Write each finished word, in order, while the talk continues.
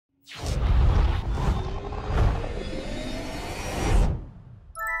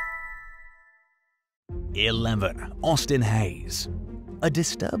11. Austin Hayes. A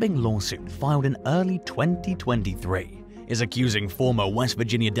disturbing lawsuit filed in early 2023 is accusing former West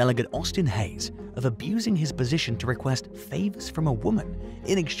Virginia Delegate Austin Hayes of abusing his position to request favors from a woman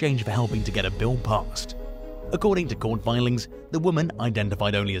in exchange for helping to get a bill passed. According to court filings, the woman,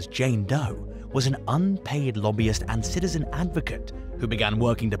 identified only as Jane Doe, was an unpaid lobbyist and citizen advocate who began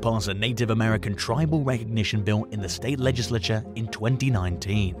working to pass a Native American tribal recognition bill in the state legislature in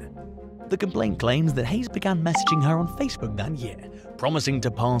 2019. The complaint claims that Hayes began messaging her on Facebook that year, promising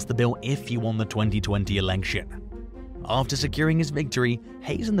to pass the bill if he won the 2020 election. After securing his victory,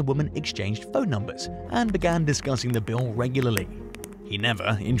 Hayes and the woman exchanged phone numbers and began discussing the bill regularly. He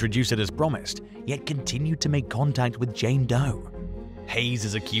never introduced it as promised, yet continued to make contact with Jane Doe. Hayes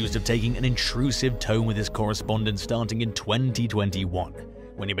is accused of taking an intrusive tone with his correspondence starting in 2021,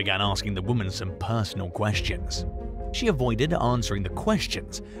 when he began asking the woman some personal questions. She avoided answering the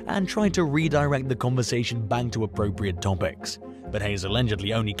questions and tried to redirect the conversation back to appropriate topics, but Hayes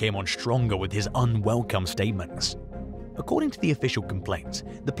allegedly only came on stronger with his unwelcome statements. According to the official complaints,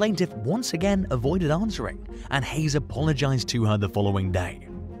 the plaintiff once again avoided answering, and Hayes apologized to her the following day.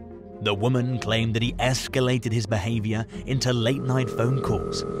 The woman claimed that he escalated his behavior into late-night phone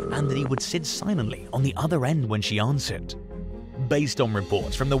calls and that he would sit silently on the other end when she answered. Based on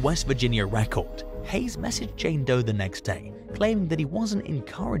reports from the West Virginia Record, Hayes messaged Jane Doe the next day, claiming that he wasn't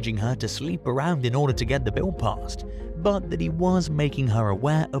encouraging her to sleep around in order to get the bill passed, but that he was making her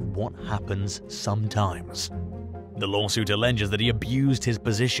aware of what happens sometimes. The lawsuit alleges that he abused his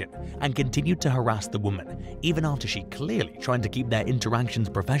position and continued to harass the woman, even after she clearly tried to keep their interactions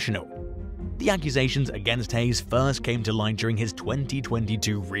professional. The accusations against Hayes first came to light during his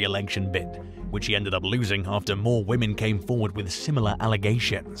 2022 re-election bid, which he ended up losing after more women came forward with similar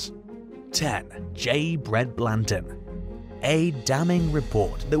allegations. 10. J. Brett Blanton. A damning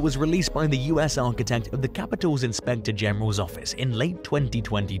report that was released by the U.S. architect of the Capitol's Inspector General's office in late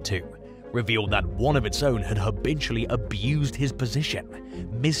 2022 revealed that one of its own had habitually abused his position,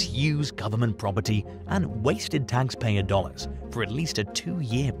 misused government property, and wasted taxpayer dollars for at least a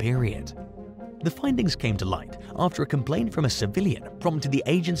 2-year period. The findings came to light after a complaint from a civilian prompted the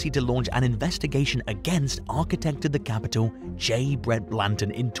agency to launch an investigation against architect of the Capitol, J. Brett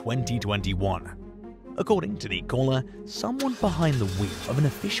Blanton, in 2021. According to the caller, someone behind the wheel of an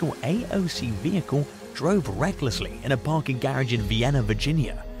official AOC vehicle drove recklessly in a parking garage in Vienna,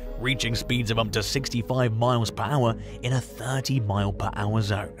 Virginia, reaching speeds of up to 65 miles per hour in a 30-mile-per-hour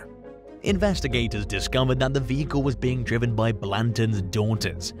zone. Investigators discovered that the vehicle was being driven by Blanton's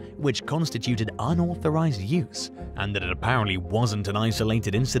daughters, which constituted unauthorized use, and that it apparently wasn't an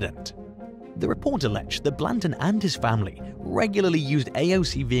isolated incident. The report alleged that Blanton and his family regularly used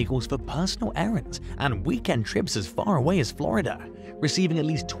AOC vehicles for personal errands and weekend trips as far away as Florida, receiving at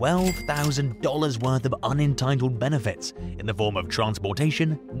least $12,000 worth of unentitled benefits in the form of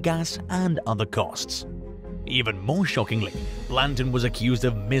transportation, gas, and other costs. Even more shockingly, Blanton was accused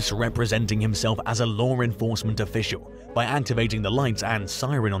of misrepresenting himself as a law enforcement official by activating the lights and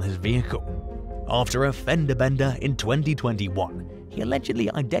siren on his vehicle. After a fender bender in 2021, he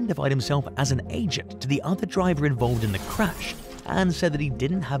allegedly identified himself as an agent to the other driver involved in the crash and said that he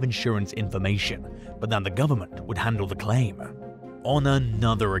didn't have insurance information, but that the government would handle the claim. On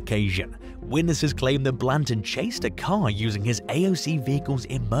another occasion, witnesses claim that Blanton chased a car using his AOC vehicle's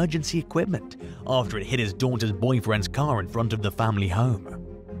emergency equipment after it hit his daughter's boyfriend's car in front of the family home.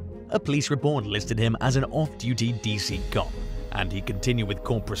 A police report listed him as an off-duty DC cop, and he continued with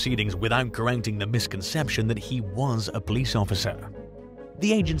court proceedings without correcting the misconception that he was a police officer.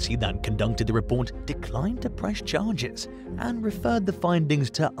 The agency that conducted the report declined to press charges and referred the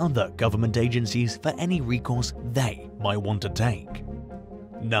findings to other government agencies for any recourse they might want to take.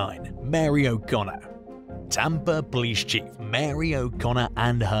 9. Mary O'Connor. Tampa Police Chief Mary O'Connor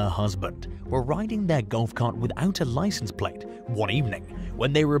and her husband were riding their golf cart without a license plate one evening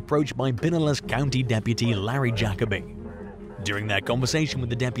when they were approached by Pinellas County Deputy Larry Jacoby. During their conversation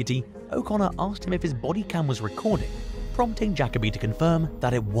with the deputy, O'Connor asked him if his body cam was recording, prompting Jacoby to confirm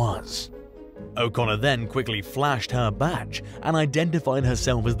that it was. O'Connor then quickly flashed her badge and identified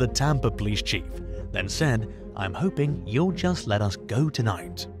herself as the Tampa Police Chief, then said, "I'm hoping you'll just let us go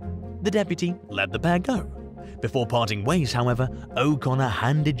tonight." The deputy let the pair go. Before parting ways, however, O'Connor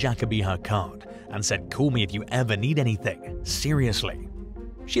handed Jacoby her card and said, "Call me if you ever need anything, seriously."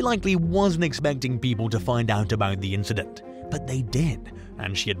 She likely wasn't expecting people to find out about the incident, but they did,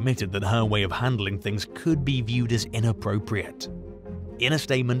 and she admitted that her way of handling things could be viewed as inappropriate. In a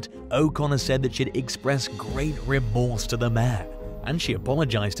statement, O'Connor said that she'd expressed great remorse to the mayor, and she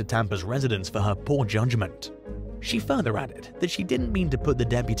apologized to Tampa's residents for her poor judgment. She further added that she didn't mean to put the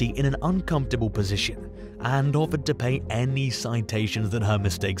deputy in an uncomfortable position and offered to pay any citations that her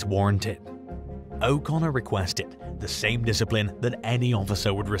mistakes warranted. O'Connor requested the same discipline that any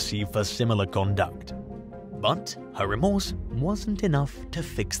officer would receive for similar conduct. But her remorse wasn't enough to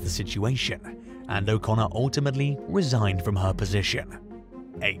fix the situation, and O'Connor ultimately resigned from her position.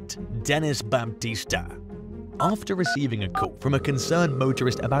 8. Dennis Baptista. After receiving a call from a concerned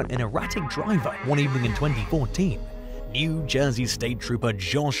motorist about an erratic driver one evening in 2014, New Jersey State Trooper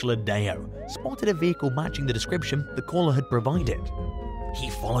Josh Ladeo spotted a vehicle matching the description the caller had provided. He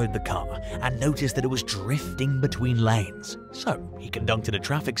followed the car and noticed that it was drifting between lanes, so he conducted a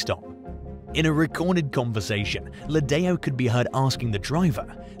traffic stop. In a recorded conversation, Ladeo could be heard asking the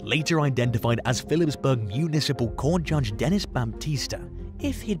driver, later identified as Phillipsburg Municipal Court Judge Dennis Baptista,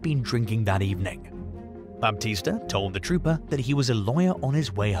 if he'd been drinking that evening. Baptista told the trooper that he was a lawyer on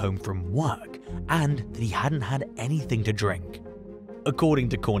his way home from work and that he hadn't had anything to drink. According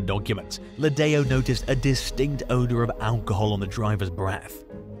to court documents, Ladeo noticed a distinct odor of alcohol on the driver's breath.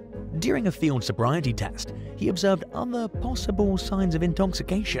 During a field sobriety test, he observed other possible signs of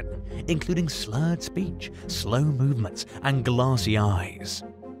intoxication, including slurred speech, slow movements, and glassy eyes.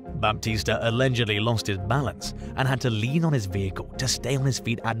 Baptista allegedly lost his balance and had to lean on his vehicle to stay on his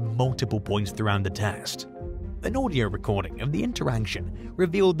feet at multiple points throughout the test. An audio recording of the interaction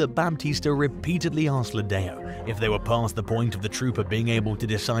revealed that Baptista repeatedly asked Ladeo if they were past the point of the trooper being able to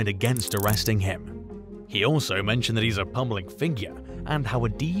decide against arresting him. He also mentioned that he's a public figure and how a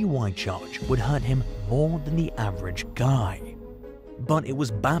DUI charge would hurt him more than the average guy. But it was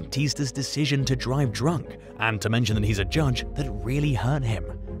Baptista's decision to drive drunk and to mention that he's a judge that really hurt him,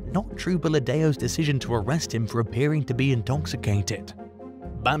 not Trooper Ladeo's decision to arrest him for appearing to be intoxicated.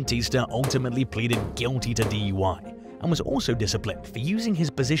 Baptista ultimately pleaded guilty to DUI and was also disciplined for using his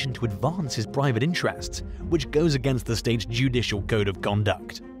position to advance his private interests, which goes against the state's judicial code of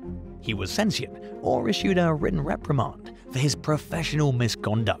conduct. He was censured or issued a written reprimand for his professional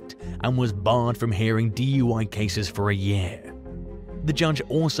misconduct and was barred from hearing DUI cases for a year. The judge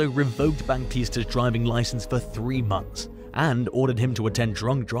also revoked Baptista's driving license for 3 months and ordered him to attend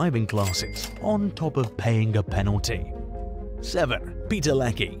drunk driving classes on top of paying a penalty. 7. Peter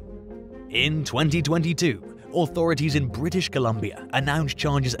Leckie. In 2022, authorities in British Columbia announced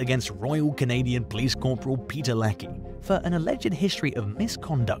charges against Royal Canadian Police Corporal Peter Leckie for an alleged history of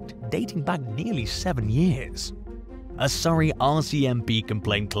misconduct dating back nearly 7 years. A Surrey RCMP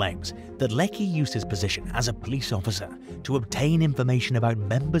complaint claims that Leckie used his position as a police officer to obtain information about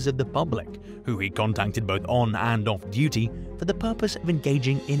members of the public who he contacted both on and off duty for the purpose of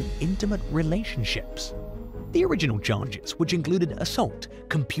engaging in intimate relationships. The original charges, which included assault,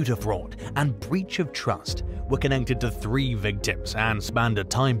 computer fraud, and breach of trust, were connected to 3 victims and spanned a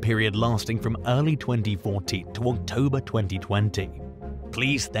time period lasting from early 2014 to October 2020.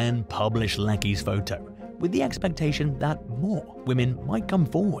 Police then published Leckie's photo, with the expectation that more women might come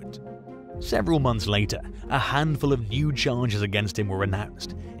forward. Several months later, a handful of new charges against him were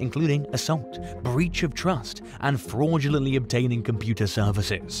announced, including assault, breach of trust, and fraudulently obtaining computer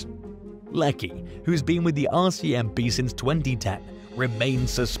services. Leckie, who's been with the RCMP since 2010,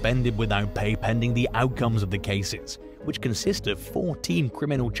 remains suspended without pay pending the outcomes of the cases, which consist of 14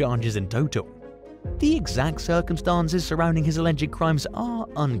 criminal charges in total. The exact circumstances surrounding his alleged crimes are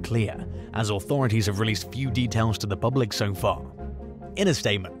unclear, as authorities have released few details to the public so far. In a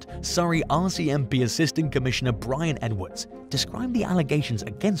statement, Surrey RCMP Assistant Commissioner Brian Edwards described the allegations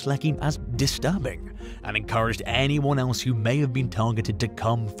against Leckie as disturbing and encouraged anyone else who may have been targeted to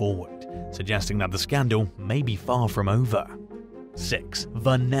come forward, suggesting that the scandal may be far from over. 6.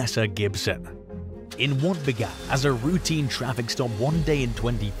 Vanessa Gibson. In what began as a routine traffic stop one day in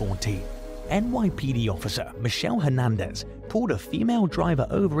 2014, NYPD officer Michelle Hernandez pulled a female driver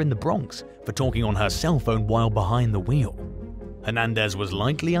over in the Bronx for talking on her cell phone while behind the wheel. Hernandez was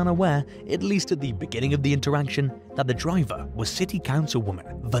likely unaware, at least at the beginning of the interaction, that the driver was City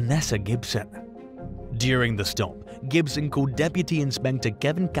Councilwoman Vanessa Gibson. During the stop, Gibson called Deputy Inspector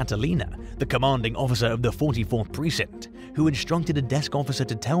Kevin Catalina, the commanding officer of the 44th Precinct, who instructed a desk officer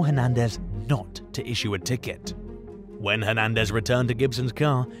to tell Hernandez not to issue a ticket. When Hernandez returned to Gibson's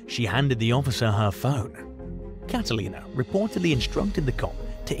car, she handed the officer her phone. Catalina reportedly instructed the cop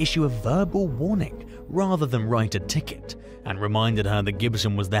to issue a verbal warning rather than write a ticket, and reminded her that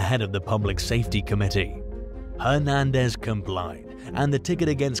Gibson was the head of the Public Safety Committee. Hernandez complied, and the ticket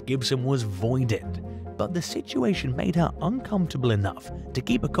against Gibson was voided, but the situation made her uncomfortable enough to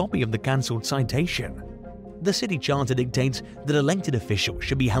keep a copy of the cancelled citation. The city charter dictates that elected officials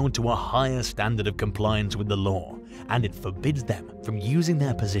should be held to a higher standard of compliance with the law, and it forbids them from using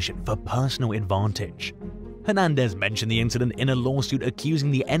their position for personal advantage. Hernandez mentioned the incident in a lawsuit accusing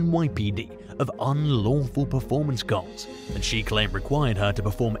the NYPD of unlawful performance goals that she claimed required her to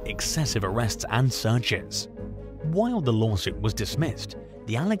perform excessive arrests and searches. While the lawsuit was dismissed,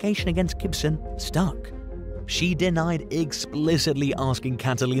 the allegation against Gibson stuck. She denied explicitly asking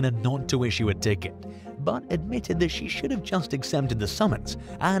Catalina not to issue a ticket, but admitted that she should have just accepted the summons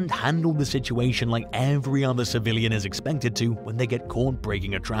and handled the situation like every other civilian is expected to when they get caught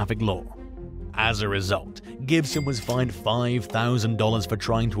breaking a traffic law. As a result, Gibson was fined $5,000 for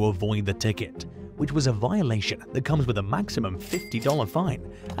trying to avoid the ticket, which was a violation that comes with a maximum $50 fine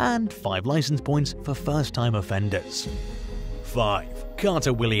and 5 license points for first-time offenders. 5.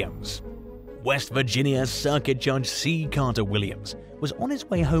 Carter Williams. West Virginia Circuit Judge C. Carter Williams was on his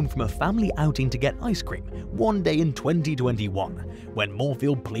way home from a family outing to get ice cream one day in 2021 when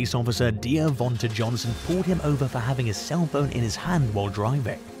Moorefield police officer Deavonta Johnson pulled him over for having his cell phone in his hand while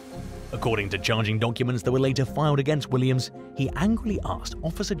driving. According to charging documents that were later filed against Williams, he angrily asked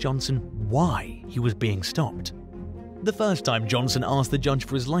Officer Johnson why he was being stopped. The first time Johnson asked the judge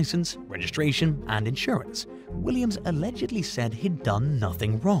for his license, registration, and insurance, Williams allegedly said he'd done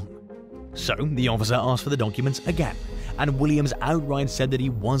nothing wrong. So the officer asked for the documents again, and Williams outright said that he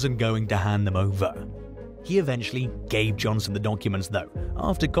wasn't going to hand them over. He eventually gave Johnson the documents though,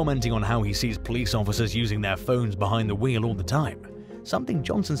 after commenting on how he sees police officers using their phones behind the wheel all the time, something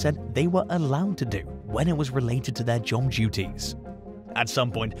Johnson said they were allowed to do when it was related to their job duties. At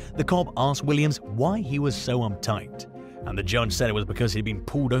some point, the cop asked Williams why he was so uptight, and the judge said it was because he'd been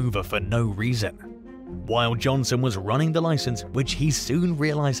pulled over for no reason. While Johnson was running the license, which he soon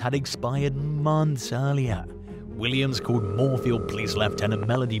realized had expired months earlier, Williams called Moorefield Police Lieutenant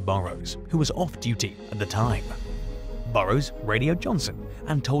Melody Burrows, who was off duty at the time. Burrows radioed Johnson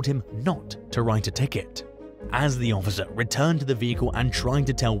and told him not to write a ticket. As the officer returned to the vehicle and tried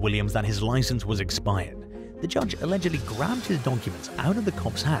to tell Williams that his license was expired, the judge allegedly grabbed his documents out of the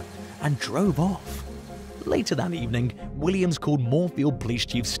cop's hand and drove off. Later that evening, Williams called Moorefield Police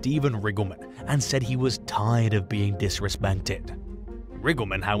Chief Stephen Riggleman and said he was tired of being disrespected.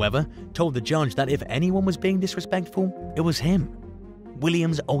 Riggleman, however, told the judge that if anyone was being disrespectful, it was him.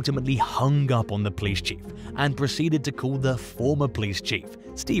 Williams ultimately hung up on the police chief and proceeded to call the former police chief,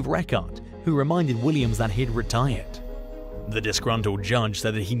 Steve Reckard, who reminded Williams that he'd retired. The disgruntled judge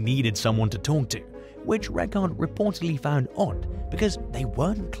said that he needed someone to talk to, which Reckard reportedly found odd because they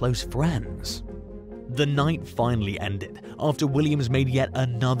weren't close friends. The night finally ended after Williams made yet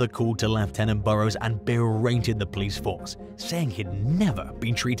another call to Lieutenant Burrows and berated the police force, saying he'd never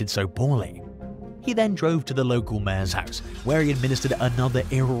been treated so poorly. He then drove to the local mayor's house, where he administered another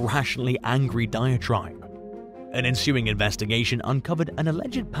irrationally angry diatribe. An ensuing investigation uncovered an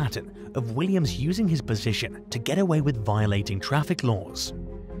alleged pattern of Williams using his position to get away with violating traffic laws.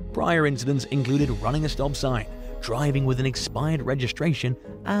 Prior incidents included running a stop sign, driving with an expired registration,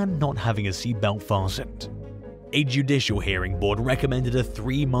 and not having a seatbelt fastened. A judicial hearing board recommended a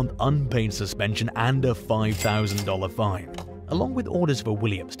 3-month unpaid suspension and a $5,000 fine, along with orders for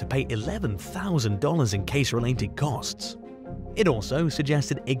Williams to pay $11,000 in case-related costs. It also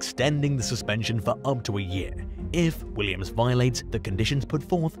suggested extending the suspension for up to a year if Williams violates the conditions put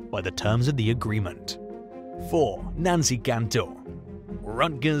forth by the terms of the agreement. 4. Nancy Cantor.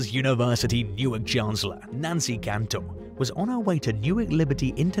 Rutgers University Newark Chancellor Nancy Cantor was on her way to Newark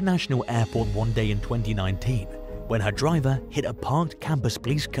Liberty International Airport one day in 2019 when her driver hit a parked campus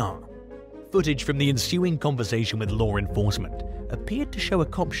police car. Footage from the ensuing conversation with law enforcement appeared to show a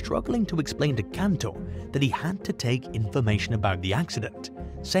cop struggling to explain to Cantor that he had to take information about the accident,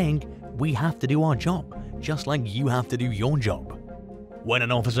 saying, "We have to do our job, just like you have to do your job." When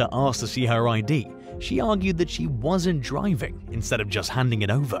an officer asked to see her ID, she argued that she wasn't driving instead of just handing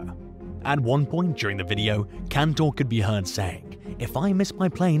it over. At one point during the video, Cantor could be heard saying, "If I miss my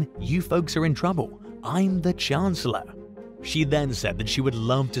plane, you folks are in trouble. I'm the chancellor." She then said that she would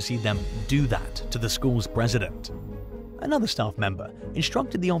love to see them do that to the school's president. Another staff member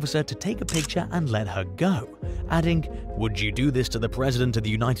instructed the officer to take a picture and let her go, adding, "Would you do this to the President of the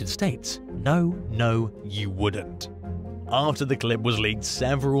United States? No, you wouldn't." After the clip was leaked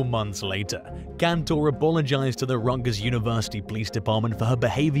several months later, Cantor apologized to the Rutgers University Police Department for her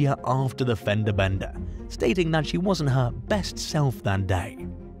behavior after the fender bender, stating that she wasn't her best self that day.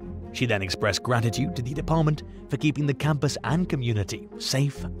 She then expressed gratitude to the department for keeping the campus and community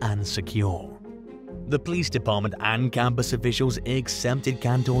safe and secure. The police department and campus officials accepted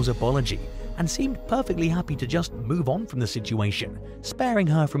Cantor's apology and seemed perfectly happy to just move on from the situation, sparing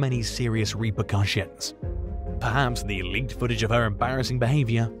her from any serious repercussions. Perhaps the leaked footage of her embarrassing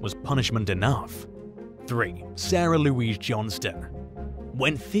behavior was punishment enough. 3. Sarah Louise Johnston.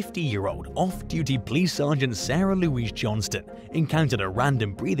 when 50-year-old off-duty Police Sergeant Sarah Louise Johnston encountered a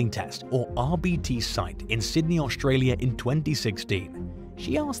random breathing test or RBT site in Sydney, Australia in 2016.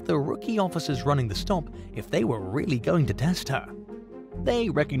 She asked the rookie officers running the stop if they were really going to test her. They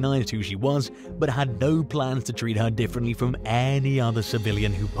recognized who she was, but had no plans to treat her differently from any other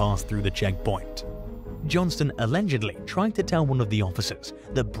civilian who passed through the checkpoint. Johnston allegedly tried to tell one of the officers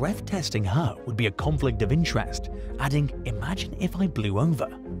that breath testing her would be a conflict of interest, adding, "Imagine if I blew over,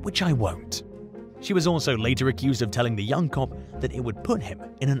 which I won't." She was also later accused of telling the young cop that it would put him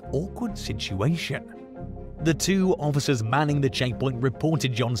in an awkward situation. The two officers manning the checkpoint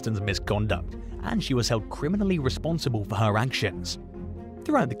reported Johnston's misconduct, and she was held criminally responsible for her actions.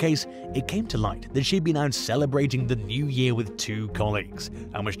 Throughout the case, it came to light that she'd been out celebrating the new year with two colleagues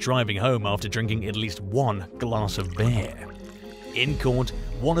and was driving home after drinking at least one glass of beer. In court,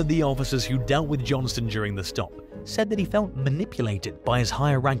 one of the officers who dealt with Johnston during the stop said that he felt manipulated by his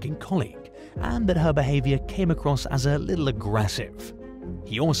higher-ranking colleague and that her behavior came across as a little aggressive.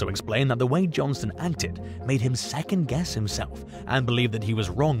 He also explained that the way Johnston acted made him second-guess himself and believed that he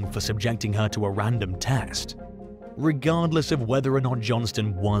was wrong for subjecting her to a random test. Regardless of whether or not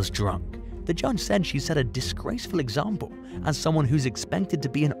Johnston was drunk, the judge said she set a disgraceful example as someone who's expected to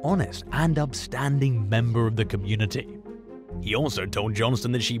be an honest and upstanding member of the community. He also told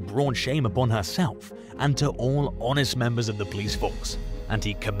Johnston that she brought shame upon herself and to all honest members of the police force, and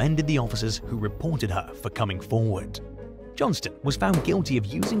he commended the officers who reported her for coming forward. Johnston was found guilty of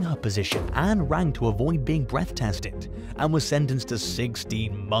using her position and rank to avoid being breath tested and was sentenced to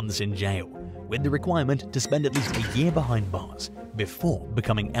 16 months in jail, with the requirement to spend at least a year behind bars before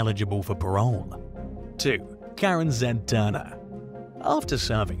becoming eligible for parole. 2. Karen Z. Turner. After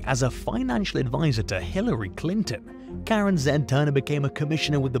serving as a financial advisor to Hillary Clinton, Karen Z. Turner became a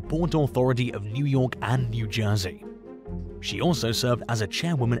commissioner with the Port Authority of New York and New Jersey. She also served as a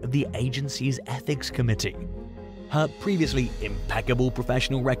chairwoman of the agency's ethics committee. Her previously impeccable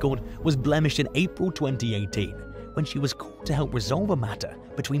professional record was blemished in April 2018 when she was called to help resolve a matter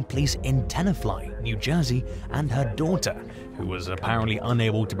between police in Tenafly, New Jersey, and her daughter, who was apparently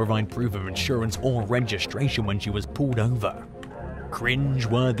unable to provide proof of insurance or registration when she was pulled over.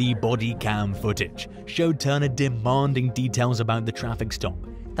 Cringe-worthy body cam footage showed Turner demanding details about the traffic stop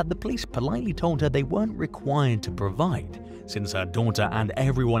that the police politely told her they weren't required to provide, since her daughter and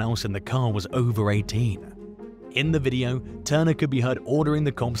everyone else in the car was over 18. In the video, Turner could be heard ordering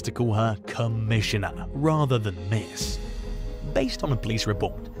the cops to call her Commissioner rather than Miss. Based on a police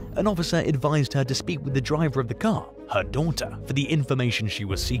report, an officer advised her to speak with the driver of the car, her daughter, for the information she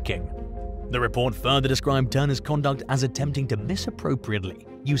was seeking. The report further described Turner's conduct as attempting to misappropriately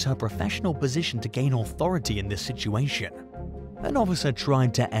use her professional position to gain authority in this situation. An officer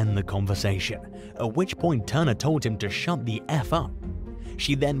tried to end the conversation, at which point Turner told him to shut the F up.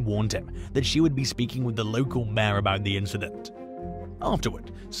 She then warned him that she would be speaking with the local mayor about the incident.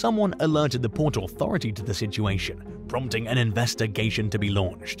 Afterward, someone alerted the Port Authority to the situation, prompting an investigation to be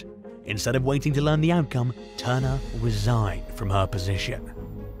launched. Instead of waiting to learn the outcome, Turner resigned from her position.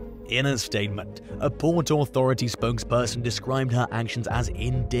 In a statement, a Port Authority spokesperson described her actions as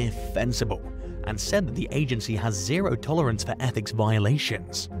indefensible and said that the agency has zero tolerance for ethics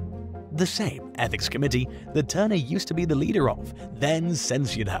violations. The same ethics committee that Turner used to be the leader of then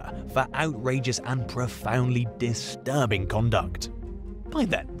censured her for outrageous and profoundly disturbing conduct. By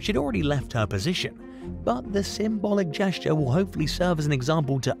then, she'd already left her position, but the symbolic gesture will hopefully serve as an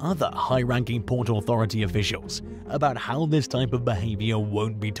example to other high-ranking Port Authority officials about how this type of behavior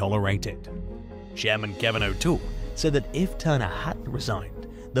won't be tolerated. Chairman Kevin O'Toole said that if Turner hadn't resigned,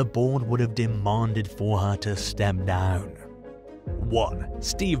 the board would have demanded for her to step down. 1.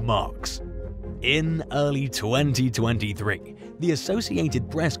 Steve Marks. In early 2023, the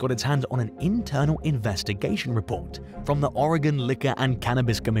Associated Press got its hands on an internal investigation report from the Oregon Liquor and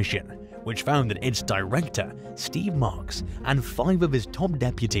Cannabis Commission, which found that its director, Steve Marks, and 5 of his top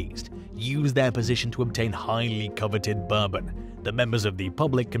deputies used their position to obtain highly coveted bourbon that members of the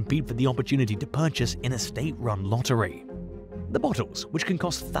public compete for the opportunity to purchase in a state-run lottery. The bottles, which can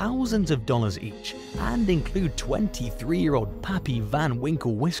cost thousands of dollars each and include 23-year-old Pappy Van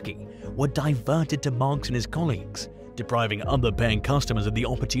Winkle whiskey, were diverted to Marks and his colleagues, depriving other paying customers of the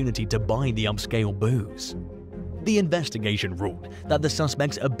opportunity to buy the upscale booze. The investigation ruled that the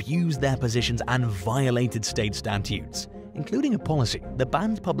suspects abused their positions and violated state statutes, including a policy that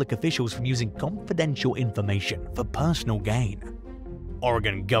bans public officials from using confidential information for personal gain.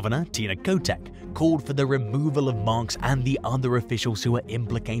 Oregon Governor Tina Kotek called for the removal of Marks and the other officials who were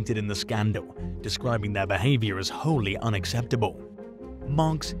implicated in the scandal, describing their behavior as wholly unacceptable.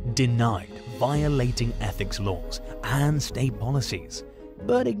 Marks denied violating ethics laws and state policies,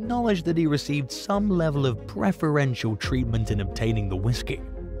 but acknowledged that he received some level of preferential treatment in obtaining the whiskey.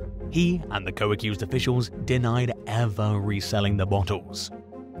 He and the co-accused officials denied ever reselling the bottles.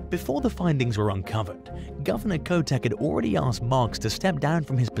 Before the findings were uncovered, Governor Kotek had already asked Marks to step down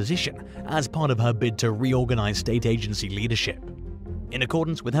from his position as part of her bid to reorganize state agency leadership. In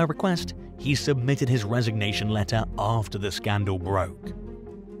accordance with her request, he submitted his resignation letter after the scandal broke.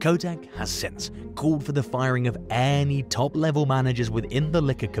 Kotek has since called for the firing of any top-level managers within the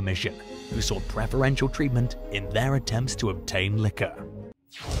Liquor Commission who sought preferential treatment in their attempts to obtain liquor.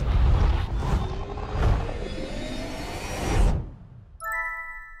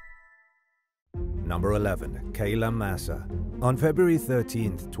 Number 11. Kayla Massa. On February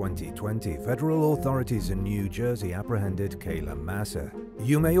 13, 2020, federal authorities in New Jersey apprehended Kayla Massa.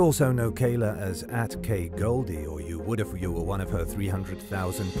 You may also know Kayla as @KGoldie, or you would if you were one of her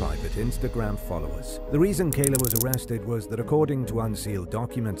 300,000 private Instagram followers. The reason Kayla was arrested was that, according to unsealed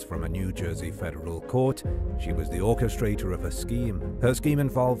documents from a New Jersey federal court, she was the orchestrator of a scheme. Her scheme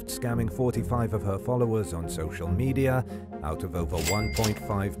involved scamming 45 of her followers on social media out of over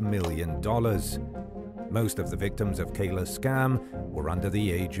 $1.5 million. Most of the victims of Kayla's scam were under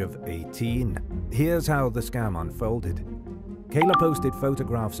the age of 18. Here's how the scam unfolded. Kayla posted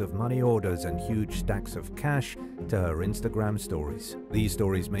photographs of money orders and huge stacks of cash to her Instagram stories. These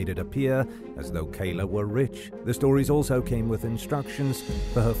stories made it appear as though Kayla were rich. The stories also came with instructions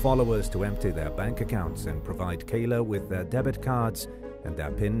for her followers to empty their bank accounts and provide Kayla with their debit cards and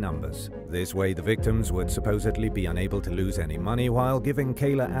their PIN numbers. This way, the victims would supposedly be unable to lose any money while giving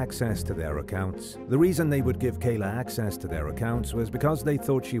Kayla access to their accounts. The reason they would give Kayla access to their accounts was because they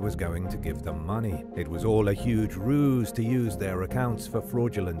thought she was going to give them money. It was all a huge ruse to use their accounts for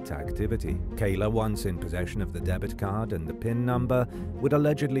fraudulent activity. Kayla, once in possession of the debit card and the PIN number, would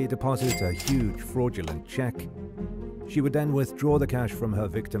allegedly deposit a huge fraudulent check. She would then withdraw the cash from her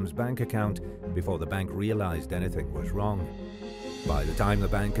victim's bank account before the bank realized anything was wrong. By the time the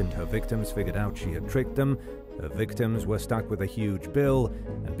bank and her victims figured out she had tricked them, her victims were stuck with a huge bill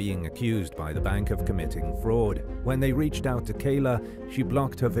and being accused by the bank of committing fraud. When they reached out to Kayla, she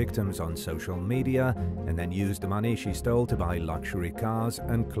blocked her victims on social media and then used the money she stole to buy luxury cars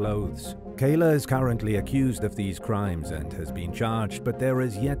and clothes. Kayla is currently accused of these crimes and has been charged, but there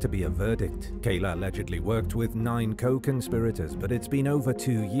is yet to be a verdict. Kayla allegedly worked with 9 co-conspirators, but it's been over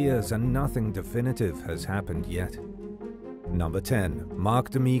 2 years and nothing definitive has happened yet. Number 10. Mark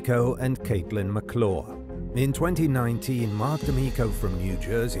D'Amico and Caitlin McClure. In 2019, Mark D'Amico from New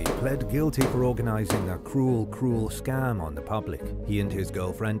Jersey pled guilty for organizing a cruel scam on the public. He and his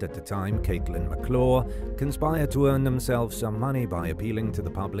girlfriend at the time, Caitlin McClure, conspired to earn themselves some money by appealing to the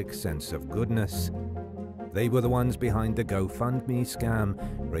public's sense of goodness. They were the ones behind the GoFundMe scam,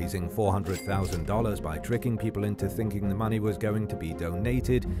 raising $400,000 by tricking people into thinking the money was going to be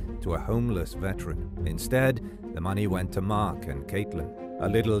donated to a homeless veteran. Instead, the money went to Mark and Caitlin. A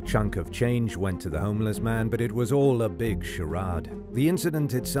little chunk of change went to the homeless man, but it was all a big charade. The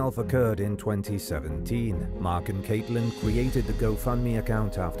incident itself occurred in 2017. Mark and Caitlin created the GoFundMe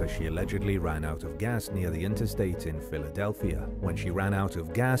account after she allegedly ran out of gas near the interstate in Philadelphia. When she ran out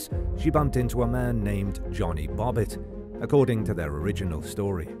of gas, she bumped into a man named Johnny Bobbitt, according to their original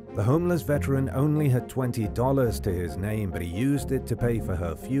story. The homeless veteran only had $20 to his name, but he used it to pay for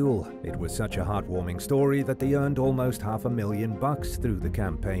her fuel. It was such a heartwarming story that they earned almost $500,000 through the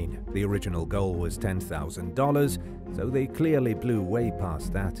campaign. The original goal was $10,000, so they clearly blew way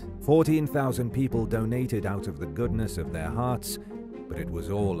past that. 14,000 people donated out of the goodness of their hearts, but it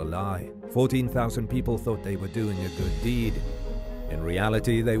was all a lie. 14,000 people thought they were doing a good deed. In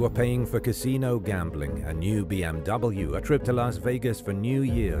reality, they were paying for casino gambling, a new BMW, a trip to Las Vegas for New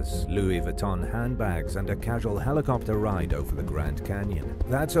Year's, Louis Vuitton handbags, and a casual helicopter ride over the Grand Canyon.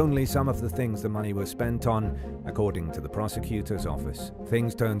 That's only some of the things the money was spent on, according to the prosecutor's office.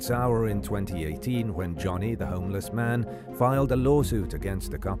 Things turned sour in 2018 when Johnny, the homeless man, filed a lawsuit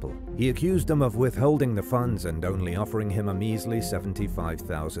against the couple. He accused them of withholding the funds and only offering him a measly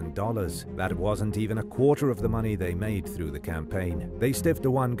 $75,000. That wasn't even a quarter of the money they made through the campaign. They stiffed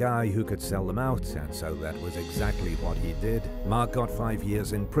the one guy who could sell them out, and so that was exactly what he did. Mark got 5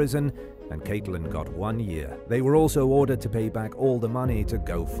 years in prison, and Caitlin got 1 year. They were also ordered to pay back all the money to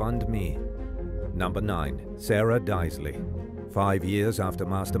GoFundMe. Number 9. Sarah Deisley. 5 years after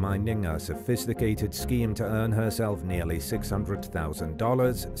masterminding a sophisticated scheme to earn herself nearly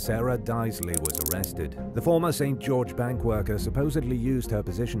 $600,000, Sarah Deisley was arrested. The former St. George bank worker supposedly used her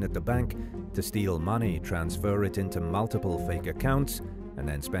position at the bank to steal money, transfer it into multiple fake accounts, and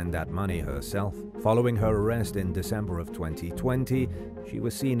then spend that money herself. Following her arrest in December of 2020, she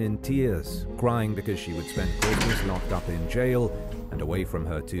was seen in tears, crying because she would spend Christmas locked up in jail and away from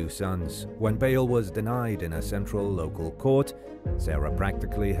her 2 sons. When bail was denied in a central local court, Sarah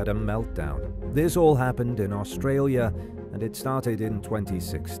practically had a meltdown. This all happened in Australia, and it started in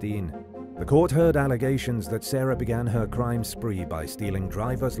 2016. The court heard allegations that Sarah began her crime spree by stealing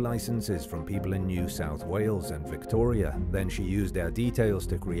driver's licenses from people in New South Wales and Victoria. Then she used their details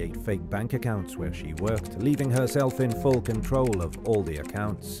to create fake bank accounts where she worked, leaving herself in full control of all the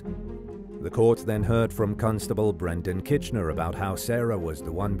accounts. The court then heard from Constable Brendan Kitchener about how Sarah was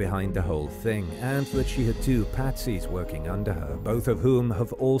the one behind the whole thing, and that she had 2 patsies working under her, both of whom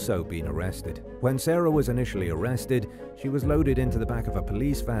have also been arrested. When Sarah was initially arrested, she was loaded into the back of a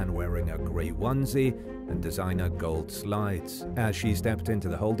police van wearing a grey onesie and designer gold slides. As she stepped into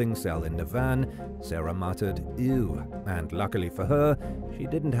the holding cell in the van, Sarah muttered, "Ew," and luckily for her, she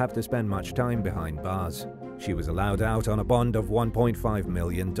didn't have to spend much time behind bars. She was allowed out on a bond of $1.5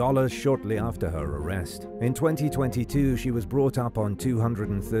 million shortly after her arrest. In 2022, she was brought up on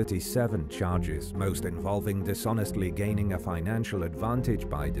 237 charges, most involving dishonestly gaining a financial advantage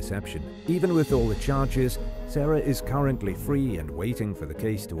by deception. Even with all the charges, Sarah is currently free and waiting for the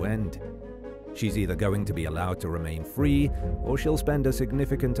case to end. She's either going to be allowed to remain free, or she'll spend a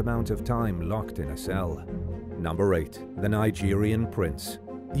significant amount of time locked in a cell. Number 8. The Nigerian Prince.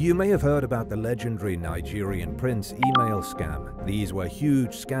 You may have heard about the legendary Nigerian Prince email scam. These were huge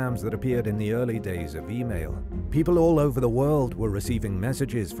scams that appeared in the early days of email. People all over the world were receiving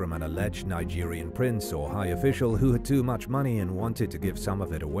messages from an alleged Nigerian prince or high official who had too much money and wanted to give some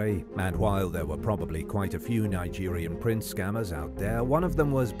of it away. And while there were probably quite a few Nigerian prince scammers out there, one of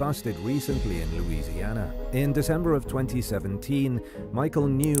them was busted recently in Louisiana. In December of 2017, Michael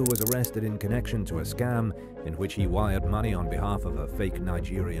New was arrested in connection to a scam in which he wired money on behalf of a fake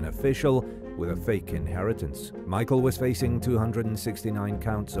Nigerian official with a fake inheritance. Michael was facing 269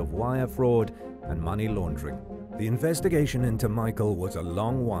 counts of wire fraud and money laundering. The investigation into Michael was a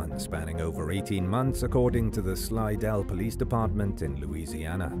long one, spanning over 18 months according to the Slidell Police Department in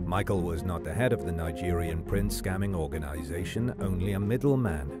Louisiana. Michael was not the head of the Nigerian Prince scamming organization, only a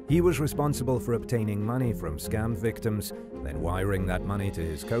middleman. He was responsible for obtaining money from scam victims, then wiring that money to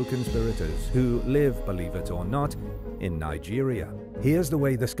his co-conspirators, who live, believe it or not, in Nigeria. Here's the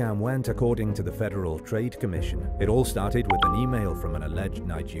way the scam went according to the Federal Trade Commission. It all started with an email from an alleged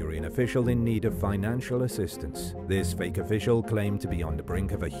Nigerian official in need of financial assistance. This fake official claimed to be on the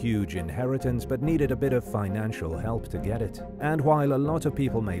brink of a huge inheritance but needed a bit of financial help to get it. And while a lot of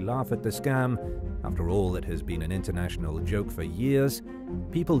people may laugh at the scam, after all, it has been an international joke for years,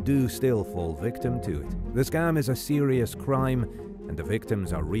 people do still fall victim to it. The scam is a serious crime, and the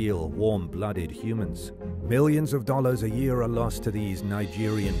victims are real, warm-blooded humans. Millions of dollars a year are lost to these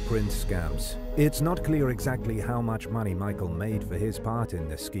Nigerian prince scams. It's not clear exactly how much money Michael made for his part in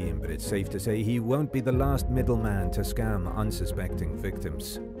this scheme, but it's safe to say he won't be the last middleman to scam unsuspecting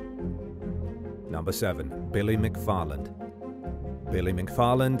victims. Number 7. Billy McFarland. Billy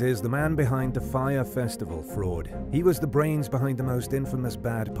McFarland is the man behind the Fyre Festival fraud. He was the brains behind the most infamous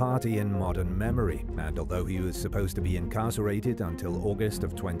bad party in modern memory, and although he was supposed to be incarcerated until August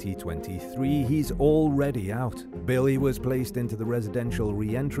of 2023, he's already out. Billy was placed into the residential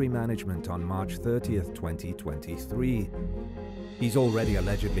re-entry management on March 30th, 2023. He's already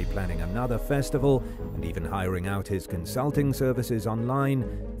allegedly planning another festival and even hiring out his consulting services online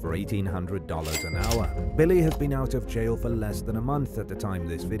for $1,800 an hour. Billy has been out of jail for less than a month at the time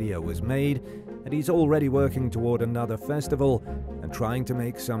this video was made, and he's already working toward another festival and trying to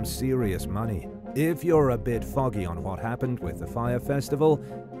make some serious money. If you're a bit foggy on what happened with the Fyre Festival,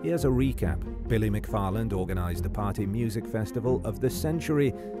 here's a recap. Billy McFarland organized the party music festival of the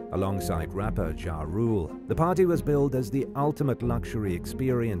century alongside rapper Ja Rule. The party was billed as the ultimate luxury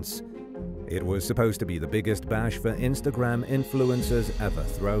experience. It was supposed to be the biggest bash for Instagram influencers ever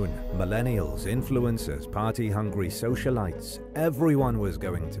thrown. Millennials, influencers, party-hungry socialites, everyone was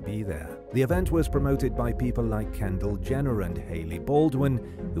going to be there. The event was promoted by people like Kendall Jenner and Hailey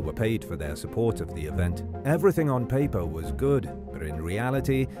Baldwin, who were paid for their support of the event. Everything on paper was good, but in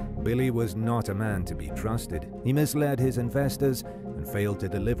reality, Billy was not a man to be trusted. He misled his investors and failed to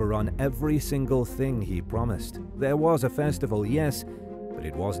deliver on every single thing he promised. There was a festival, yes, but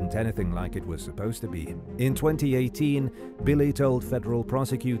it wasn't anything like it was supposed to be. In 2018, Billy told federal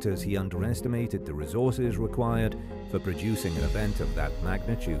prosecutors he underestimated the resources required for producing an event of that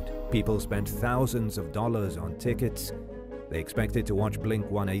magnitude. People spent thousands of dollars on tickets. They expected to watch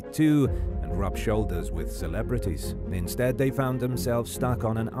Blink-182 and rub shoulders with celebrities. Instead, they found themselves stuck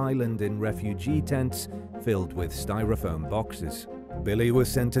on an island in refugee tents filled with styrofoam boxes. Billy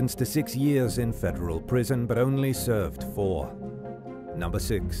was sentenced to 6 years in federal prison, but only served 4. Number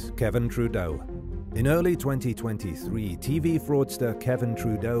 6. Kevin Trudeau. In early 2023, TV fraudster Kevin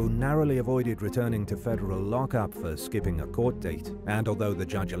Trudeau narrowly avoided returning to federal lockup for skipping a court date. And although the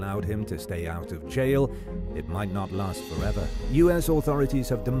judge allowed him to stay out of jail, it might not last forever. US authorities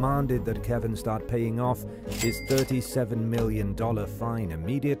have demanded that Kevin start paying off his $37 million fine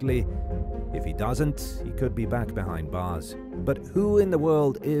immediately. If he doesn't, he could be back behind bars. But who in the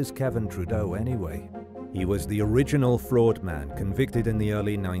world is Kevin Trudeau anyway? He was the original fraud man, convicted in the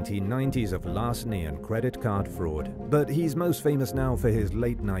early 1990s of larceny and credit card fraud. But he's most famous now for his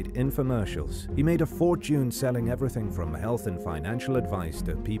late-night infomercials. He made a fortune selling everything from health and financial advice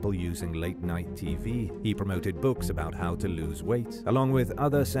to people using late-night TV. He promoted books about how to lose weight, along with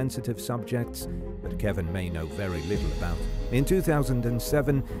other sensitive subjects that Kevin may know very little about. In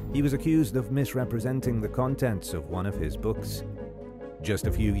 2007, he was accused of misrepresenting the contents of one of his books. Just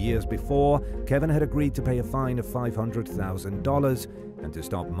a few years before, Kevin had agreed to pay a fine of $500,000 and to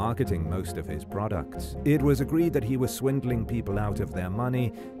stop marketing most of his products. It was agreed that he was swindling people out of their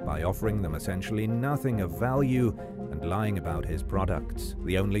money by offering them essentially nothing of value and lying about his products.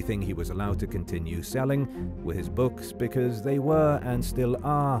 The only thing he was allowed to continue selling were his books because they were, and still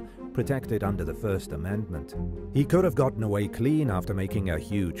are, protected under the First Amendment. He could have gotten away clean after making a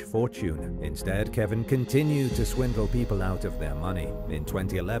huge fortune. Instead, Kevin continued to swindle people out of their money. In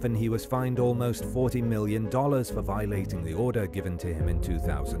 2011, he was fined almost $40 million for violating the order given to him in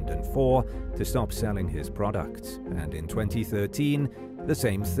 2004 to stop selling his products. And in 2013, the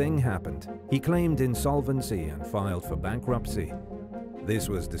same thing happened. He claimed insolvency and filed for bankruptcy. This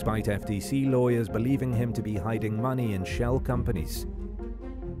was despite FTC lawyers believing him to be hiding money in shell companies.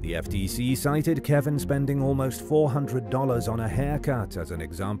 The FTC cited Kevin spending almost $400 on a haircut as an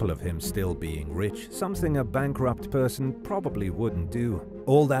example of him still being rich, something a bankrupt person probably wouldn't do.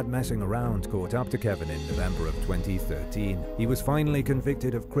 All that messing around caught up to Kevin in November of 2013. He was finally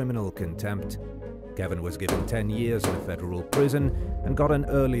convicted of criminal contempt. Kevin was given 10 years in a federal prison and got an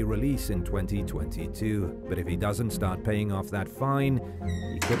early release in 2022. But if he doesn't start paying off that fine,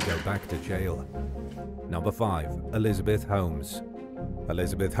 he could go back to jail. Number 5. Elizabeth Holmes.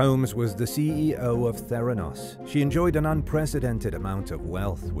 Elizabeth Holmes was the CEO of Theranos. She enjoyed an unprecedented amount of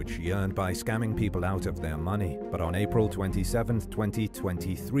wealth, which she earned by scamming people out of their money. But on April 27,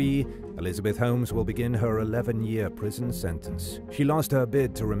 2023, Elizabeth Holmes will begin her 11-year prison sentence. She lost her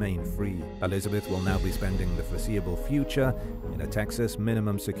bid to remain free. Elizabeth will now be spending the foreseeable future in a Texas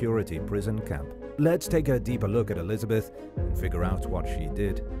minimum security prison camp. Let's take a deeper look at Elizabeth and figure out what she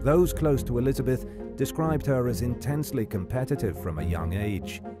did. Those close to Elizabeth described her as intensely competitive from a young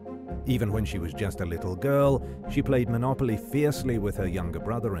age. Even when she was just a little girl, she played Monopoly fiercely with her younger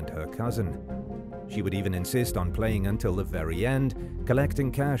brother and her cousin. She would even insist on playing until the very end,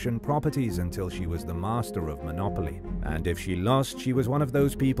 collecting cash and properties until she was the master of Monopoly. And if she lost, she was one of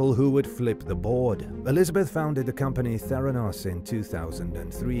those people who would flip the board. Elizabeth founded the company Theranos in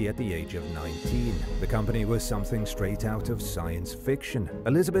 2003 at the age of 19. The company was something straight out of science fiction.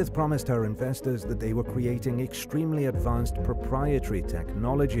 Elizabeth promised her investors that they were creating extremely advanced proprietary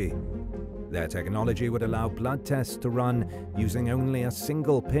technology. Their technology would allow blood tests to run using only a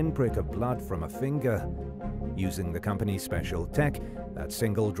single pinprick of blood from a finger. Using the company's special tech, that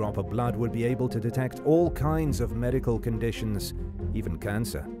single drop of blood would be able to detect all kinds of medical conditions, even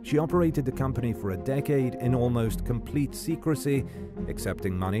cancer. She operated the company for a decade in almost complete secrecy,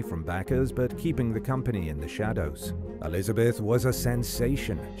 accepting money from backers but keeping the company in the shadows. Elizabeth was a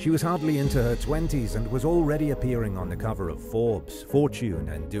sensation. She was hardly into her 20s and was already appearing on the cover of Forbes, Fortune,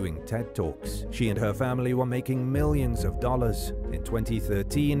 and doing TED Talks. She and her family were making millions of dollars. In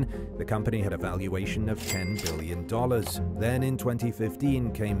 2013, the company had a valuation of $10 billion. Then in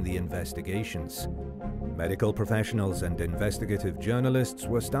 2015 came the investigations. Medical professionals and investigative journalists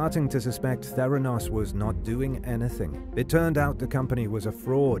were starting to suspect Theranos was not doing anything. It turned out the company was a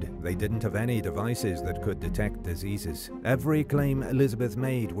fraud. They didn't have any devices that could detect diseases. Every claim Elizabeth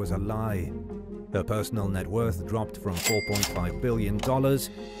made was a lie. Her personal net worth dropped from $4.5 billion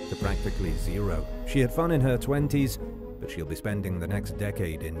to practically zero. She had fun in her 20s, but she'll be spending the next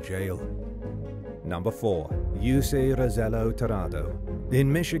decade in jail. Number 4. Yusei Rosello Tirado.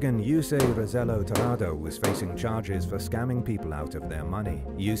 In Michigan, Yusei Rosello Tirado was facing charges for scamming people out of their money.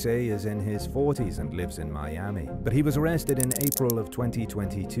 Yusei is in his 40s and lives in Miami, but he was arrested in April of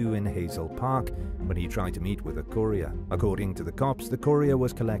 2022 in Hazel Park when he tried to meet with a courier. According to the cops, the courier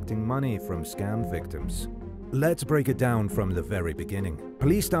was collecting money from scam victims. Let's break it down from the very beginning.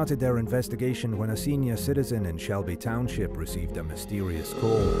 Police started their investigation when a senior citizen in Shelby Township received a mysterious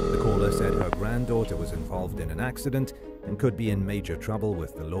call. The caller said her granddaughter was involved in an accident and could be in major trouble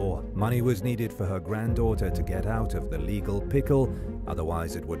with the law. Money was needed for her granddaughter to get out of the legal pickle,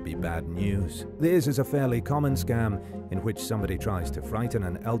 otherwise it would be bad news. This is a fairly common scam in which somebody tries to frighten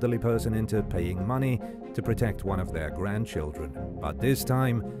an elderly person into paying money to protect one of their grandchildren. But this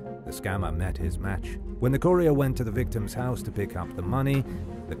time, the scammer met his match. When the courier went to the victim's house to pick up the money,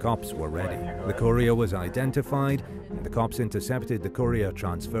 the cops were ready. The courier was identified, and the cops intercepted the courier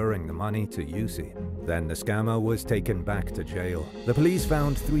transferring the money to UC. Then the scammer was taken back to jail. The police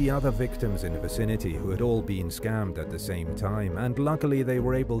found 3 other victims in the vicinity who had all been scammed at the same time, and luckily they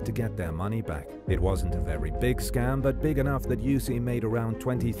were able to get their money back. It wasn't a very big scam, but big enough that UC made around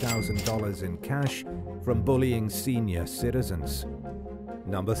 $20,000 in cash from bullying senior citizens.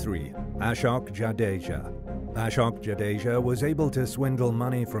 Number 3. Ashok Jadeja. Ashok Jadeja was able to swindle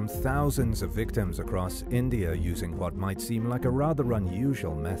money from thousands of victims across India using what might seem like a rather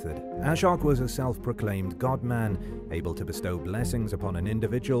unusual method. Ashok was a self-proclaimed godman, able to bestow blessings upon an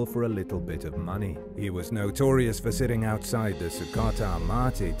individual for a little bit of money. He was notorious for sitting outside the Sukata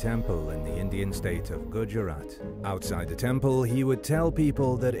Mati temple in the Indian state of Gujarat. Outside the temple, he would tell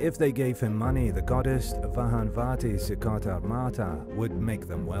people that if they gave him money, the goddess Vahanvati Sukata Mata would make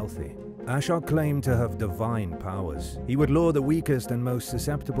them wealthy. Ashok claimed to have divine powers. He would lure the weakest and most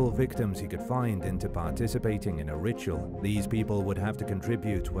susceptible victims he could find into participating in a ritual. These people would have to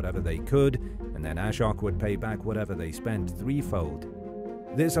contribute whatever they could, and then Ashok would pay back whatever they spent threefold.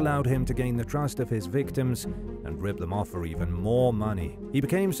 This allowed him to gain the trust of his victims and rip them off for even more money. He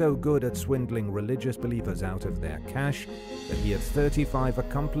became so good at swindling religious believers out of their cash that he had 35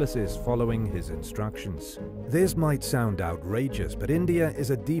 accomplices following his instructions. This might sound outrageous, but India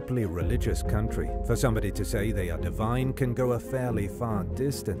is a deeply religious country. For somebody to say they are divine can go a fairly far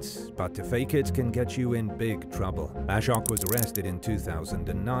distance, but to fake it can get you in big trouble. Ashok was arrested in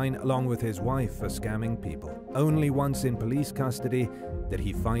 2009 along with his wife for scamming people. Only once in police custody did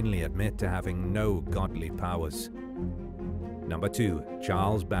he finally admit to having no godly powers. Number 2.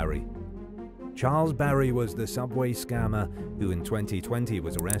 Charles Barry. Charles Barry was the subway scammer who in 2020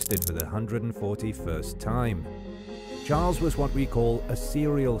 was arrested for the 141st time. Charles was what we call a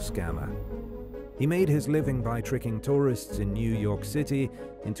serial scammer. He made his living by tricking tourists in New York City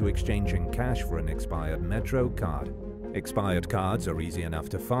into exchanging cash for an expired Metro card. Expired cards are easy enough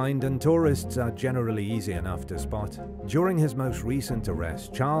to find, and tourists are generally easy enough to spot. During his most recent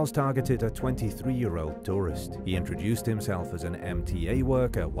arrest, Charles targeted a 23-year-old tourist. He introduced himself as an MTA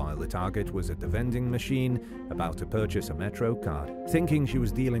worker while the target was at the vending machine about to purchase a Metro card. Thinking she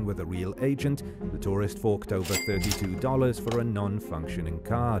was dealing with a real agent, the tourist forked over $32 for a non-functioning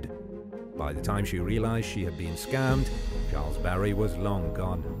card. By the time she realized she had been scammed, Charles Barry was long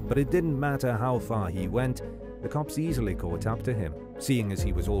gone. But it didn't matter how far he went, the cops easily caught up to him. Seeing as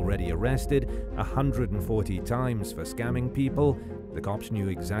he was already arrested 140 times for scamming people, the cops knew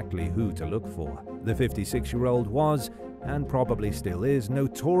exactly who to look for. The 56-year-old was, and probably still is,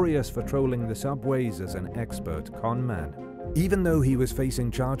 notorious for trolling the subways as an expert conman. Even though he was facing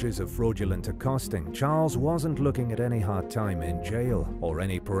charges of fraudulent accosting, Charles wasn't looking at any hard time in jail or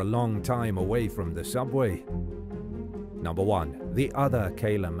any prolonged time away from the subway. Number 1. The other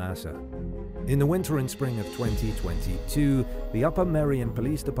Kayla Massa. In the winter and spring of 2022, the Upper Merion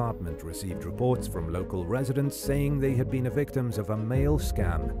Police Department received reports from local residents saying they had been victims of a mail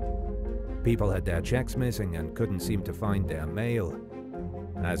scam. People had their checks missing and couldn't seem to find their mail.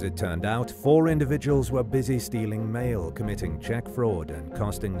 As it turned out, 4 individuals were busy stealing mail, committing check fraud, and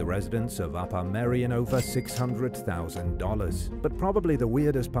costing the residents of Upper Merion over $600,000. But probably the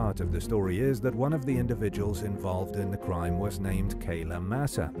weirdest part of the story is that one of the individuals involved in the crime was named Kayla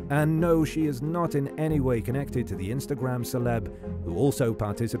Massa. And no, she is not in any way connected to the Instagram celeb who also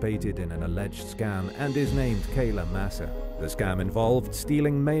participated in an alleged scam and is named Kayla Massa. The scam involved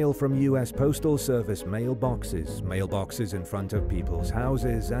stealing mail from US Postal Service mailboxes in front of people's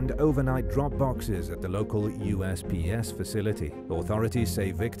houses, and overnight drop boxes at the local USPS facility. Authorities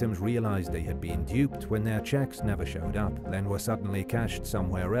say victims realized they had been duped when their checks never showed up, then were suddenly cashed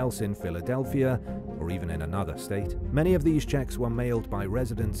somewhere else in Philadelphia or even in another state. Many of these checks were mailed by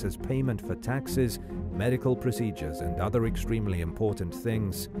residents as payment for taxes, medical procedures, and other extremely important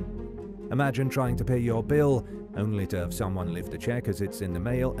things. Imagine trying to pay your bill only to have someone lift a check as it's in the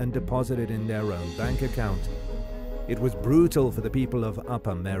mail and deposit it in their own bank account. It was brutal for the people of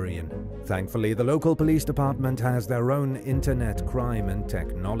Upper Merion. Thankfully, the local police department has their own Internet Crime and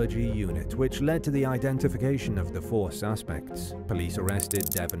Technology Unit, which led to the identification of the 4 suspects. Police arrested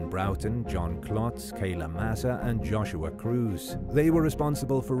Devin Broughton, John Klotz, Kayla Massa, and Joshua Cruz. They were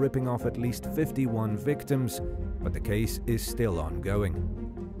responsible for ripping off at least 51 victims, but the case is still ongoing.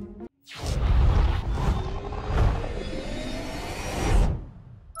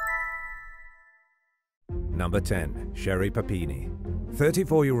 Number 10. Sherry Papini.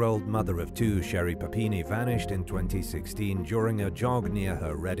 34-year-old mother of 2 Sherry Papini vanished in 2016 during a jog near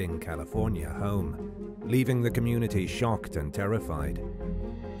her Redding, California home, leaving the community shocked and terrified.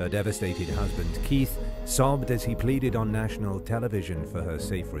 Her devastated husband, Keith, sobbed as he pleaded on national television for her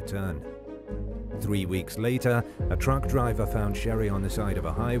safe return. 3 weeks later, a truck driver found Sherry on the side of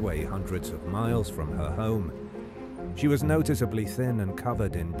a highway hundreds of miles from her home. She was noticeably thin and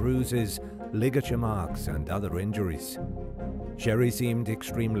covered in bruises, ligature marks, and other injuries. Sherry seemed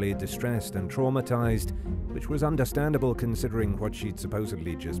extremely distressed and traumatized, which was understandable considering what she'd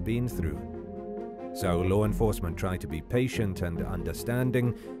supposedly just been through. So law enforcement tried to be patient and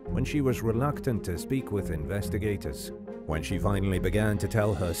understanding when she was reluctant to speak with investigators. When she finally began to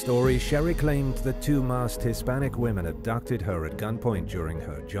tell her story, Sherry claimed that 2 masked Hispanic women abducted her at gunpoint during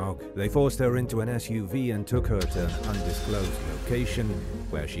her jog. They forced her into an SUV and took her to an undisclosed location,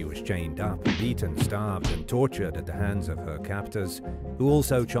 where she was chained up, beaten, starved, and tortured at the hands of her captors, who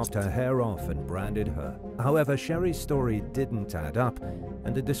also chopped her hair off and branded her. However, Sherry's story didn't add up,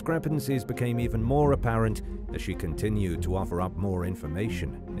 and the discrepancies became even more apparent as she continued to offer up more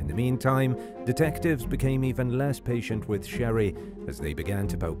information. In the meantime, detectives became even less patient with Sherry as they began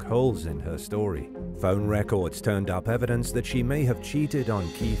to poke holes in her story. Phone records turned up evidence that she may have cheated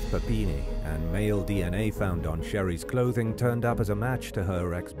on Keith Papini, and male DNA found on Sherry's clothing turned up as a match to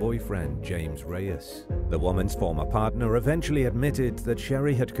her ex-boyfriend, James Reyes. The woman's former partner eventually admitted that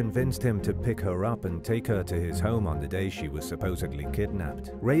Sherry had convinced him to pick her up and take her to his home on the day she was supposedly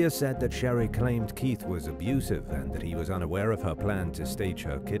kidnapped. Reyes said that Sherry claimed Keith was abusive and that he was unaware of her plan to stage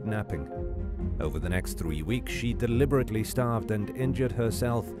her kidnapping. Over the next 3 weeks, she deliberately starved and injured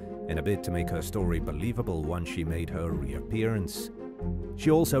herself in a bid to make her story believable once she made her reappearance. She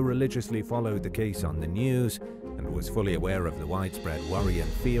also religiously followed the case on the news and was fully aware of the widespread worry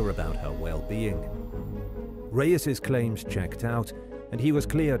and fear about her well-being. Reyes's claims checked out, and he was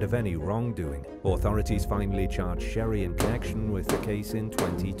cleared of any wrongdoing. Authorities finally charged Sherry in connection with the case in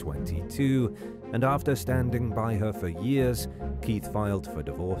 2022, and after standing by her for years, Keith filed for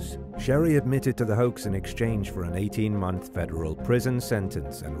divorce. Sherry admitted to the hoax in exchange for an 18-month federal prison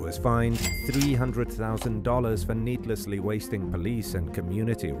sentence and was fined $300,000 for needlessly wasting police and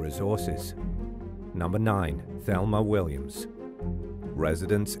community resources. Number 9. Thelma Williams.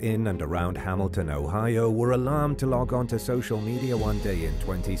 Residents in and around Hamilton, Ohio were alarmed to log onto social media one day in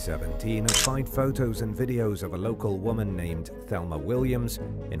 2017 and find photos and videos of a local woman named Thelma Williams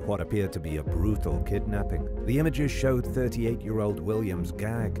in what appeared to be a brutal kidnapping. The images showed 38-year-old Williams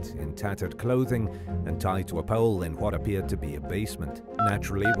gagged, in tattered clothing, and tied to a pole in what appeared to be a basement.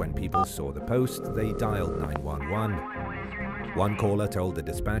 Naturally, when people saw the post, they dialed 911. One caller told the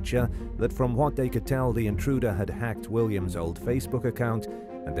dispatcher that from what they could tell, the intruder had hacked Williams' old Facebook account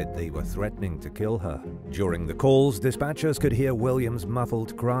and that they were threatening to kill her. During the calls, dispatchers could hear Williams'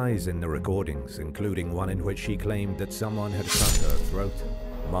 muffled cries in the recordings, including one in which she claimed that someone had cut her throat.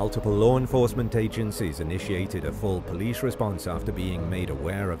 Multiple law enforcement agencies initiated a full police response after being made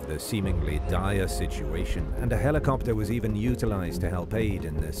aware of the seemingly dire situation, and a helicopter was even utilized to help aid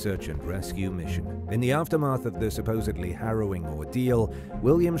in the search and rescue mission. In the aftermath of the supposedly harrowing ordeal,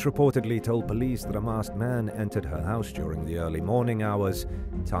 Williams reportedly told police that a masked man entered her house during the early morning hours,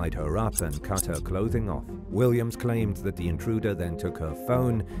 tied her up, and cut her clothing off. Williams claimed that the intruder then took her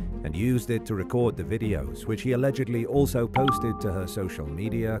phone and used it to record the videos, which he allegedly also posted to her social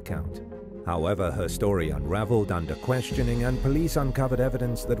media account. However, her story unraveled under questioning, and police uncovered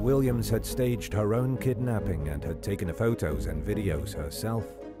evidence that Williams had staged her own kidnapping and had taken the photos and videos herself.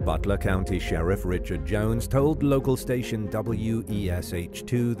 Butler County Sheriff Richard Jones told local station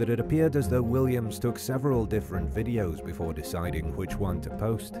WESH2 that it appeared as though Williams took several different videos before deciding which one to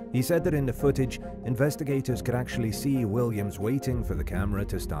post. He said that in the footage, investigators could actually see Williams waiting for the camera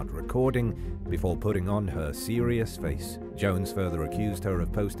to start recording before putting on her serious face. Jones further accused her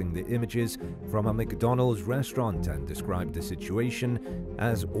of posting the images from a McDonald's restaurant and described the situation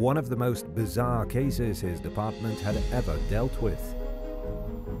as one of the most bizarre cases his department had ever dealt with.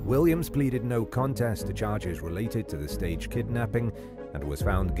 Williams pleaded no contest to charges related to the staged kidnapping and was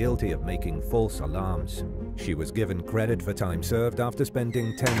found guilty of making false alarms. She was given credit for time served after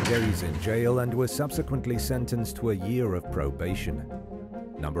spending 10 days in jail and was subsequently sentenced to a year of probation.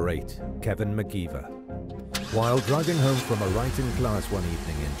 Number 8. Kevin McGeever. While driving home from a writing class one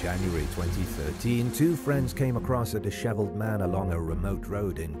evening in January 2013, two friends came across a disheveled man along a remote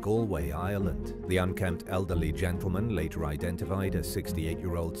road in Galway, Ireland. The unkempt elderly gentleman, later identified as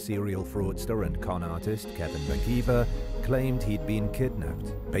 68-year-old serial fraudster and con artist Kevin McGeever, claimed he'd been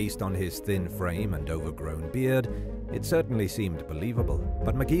kidnapped. Based on his thin frame and overgrown beard, it certainly seemed believable.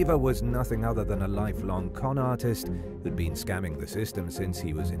 But McGeever was nothing other than a lifelong con artist who'd been scamming the system since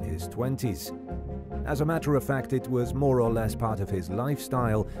he was in his 20s. As a matter of fact, it was more or less part of his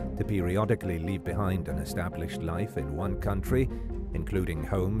lifestyle to periodically leave behind an established life in one country, including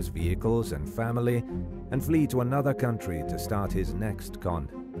homes, vehicles, and family, and flee to another country to start his next con.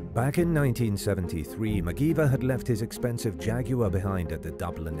 Back in 1973, McGeever had left his expensive Jaguar behind at the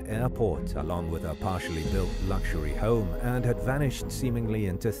Dublin airport, along with a partially built luxury home, and had vanished seemingly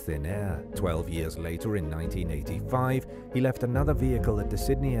into thin air. 12 years later, in 1985, he left another vehicle at the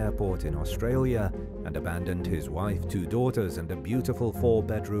Sydney airport in Australia and abandoned his wife, 2 daughters, and a beautiful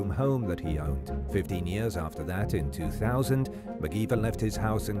 4-bedroom home that he owned. 15 years after that, in 2000, McGeever left his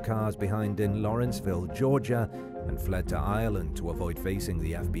house and cars behind in Lawrenceville, Georgia, and fled to Ireland to avoid facing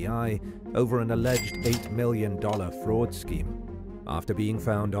the FBI over an alleged $8 million fraud scheme. After being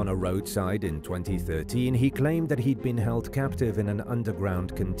found on a roadside in 2013, he claimed that he'd been held captive in an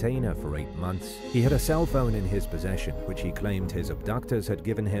underground container for 8 months. He had a cell phone in his possession, which he claimed his abductors had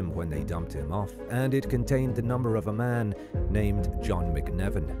given him when they dumped him off, and it contained the number of a man named John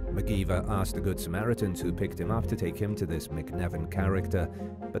McNevin. McGeever asked the Good Samaritans who picked him up to take him to this McNevin character,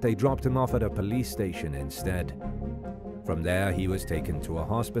 but they dropped him off at a police station instead. From there, he was taken to a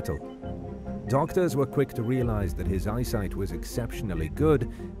hospital. Doctors were quick to realize that his eyesight was exceptionally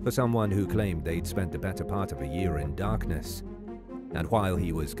good for someone who claimed they'd spent the better part of a year in darkness. And while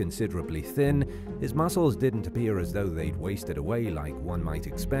he was considerably thin, his muscles didn't appear as though they'd wasted away like one might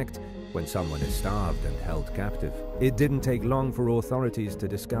expect when someone is starved and held captive. It didn't take long for authorities to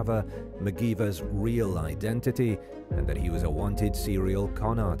discover McGeever's real identity and that he was a wanted serial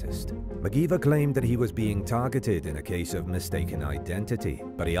con artist. McGeever claimed that he was being targeted in a case of mistaken identity,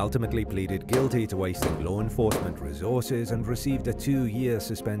 but he ultimately pleaded guilty to wasting law enforcement resources and received a 2-year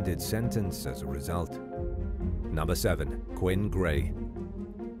suspended sentence as a result. Number 7. Quinn Gray.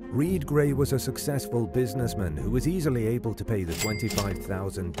 Reed Gray was a successful businessman who was easily able to pay the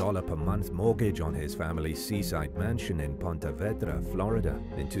 $25,000 per month mortgage on his family's seaside mansion in Ponte Vedra, Florida.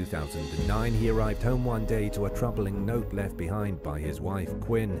 In 2009, he arrived home one day to a troubling note left behind by his wife,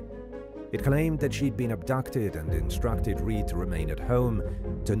 Quinn. It claimed that she'd been abducted and instructed Reed to remain at home,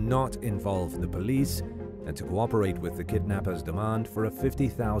 to not involve the police, and to cooperate with the kidnapper's demand for a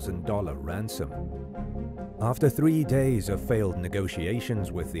 $50,000 ransom. After 3 days of failed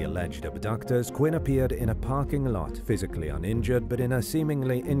negotiations with the alleged abductors, Quinn appeared in a parking lot, physically uninjured but in a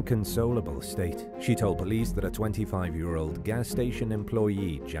seemingly inconsolable state. She told police that a 25-year-old gas station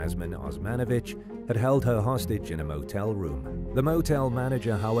employee, Jasmine Osmanovich, had held her hostage in a motel room. The motel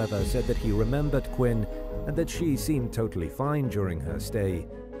manager, however, said that he remembered Quinn and that she seemed totally fine during her stay,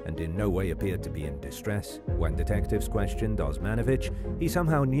 and in no way appeared to be in distress. When detectives questioned Osmanovich, he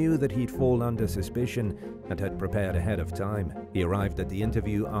somehow knew that he'd fall under suspicion and had prepared ahead of time. He arrived at the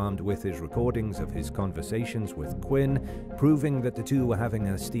interview armed with his recordings of his conversations with Quinn, proving that the two were having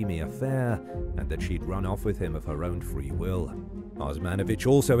a steamy affair and that she'd run off with him of her own free will. Osmanovich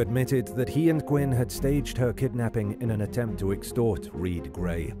also admitted that he and Quinn had staged her kidnapping in an attempt to extort Reed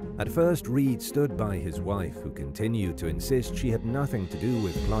Gray. At first, Reed stood by his wife, who continued to insist she had nothing to do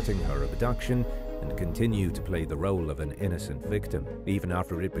with plotting her abduction and continued to play the role of an innocent victim. Even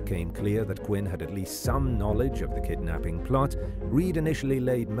after it became clear that Quinn had at least some knowledge of the kidnapping plot, Reed initially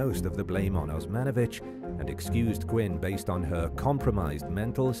laid most of the blame on Osmanovich and excused Quinn based on her compromised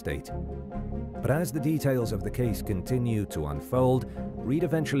mental state. But as the details of the case continued to unfold, Reed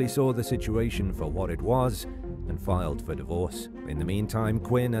eventually saw the situation for what it was and filed for divorce. In the meantime,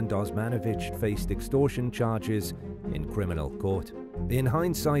 Quinn and Osmanovich faced extortion charges in criminal court. In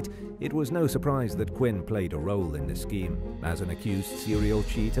hindsight, it was no surprise that Quinn played a role in the scheme. As an accused serial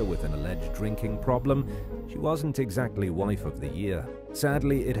cheater with an alleged drinking problem, she wasn't exactly wife of the year.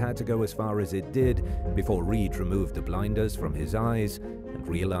 Sadly, it had to go as far as it did before Reed removed the blinders from his eyes and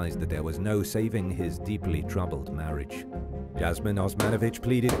realized that there was no saving his deeply troubled marriage. Jasmine Osmanovich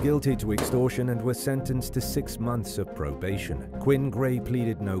pleaded guilty to extortion and was sentenced to 6 months of probation. Quinn Gray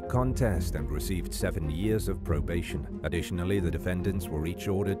pleaded no contest and received 7 years of probation. Additionally, the defendants were each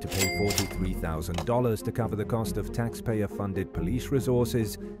ordered to pay $43,000 to cover the cost of taxpayer-funded police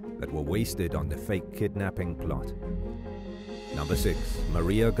resources that were wasted on the fake kidnapping plot. Number 6.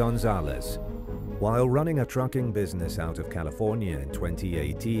 Maria Gonzalez. While running a trucking business out of California in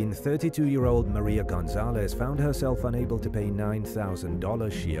 2018, 32-year-old Maria Gonzalez found herself unable to pay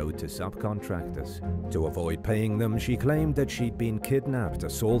 $9,000 she owed to subcontractors. To avoid paying them, she claimed that she'd been kidnapped,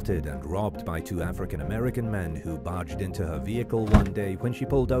 assaulted, and robbed by 2 African-American men who barged into her vehicle one day when she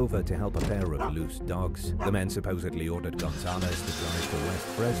pulled over to help a pair of loose dogs. The men supposedly ordered Gonzalez to drive to West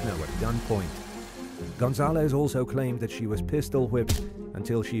Fresno at gunpoint. Gonzalez also claimed that she was pistol whipped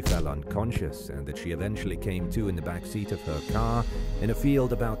until she fell unconscious and that she eventually came to in the back seat of her car in a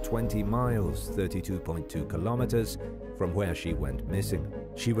field about 20 miles, 32.2 kilometers, from where she went missing.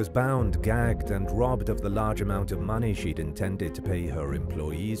 She was bound, gagged, and robbed of the large amount of money she'd intended to pay her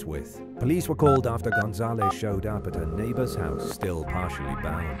employees with. Police were called after Gonzalez showed up at her neighbor's house, still partially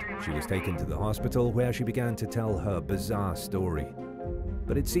bound. She was taken to the hospital where she began to tell her bizarre story.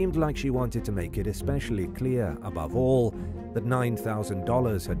 But it seemed like she wanted to make it especially clear, above all, that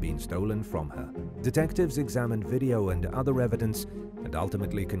 $9,000 had been stolen from her. Detectives examined video and other evidence and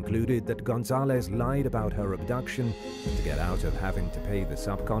ultimately concluded that Gonzalez lied about her abduction to get out of having to pay the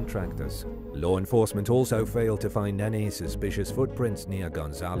subcontractors. Law enforcement also failed to find any suspicious footprints near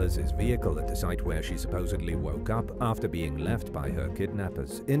Gonzalez's vehicle at the site where she supposedly woke up after being left by her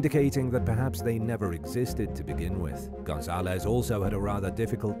kidnappers, indicating that perhaps they never existed to begin with. Gonzalez also had a rather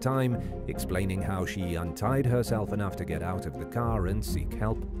difficult time explaining how she untied herself enough to get out of the car and seek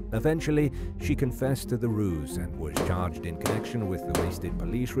help. Eventually, she confessed to the ruse and was charged in connection with the wasted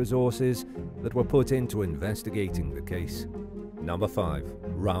police resources that were put into investigating the case. Number 5.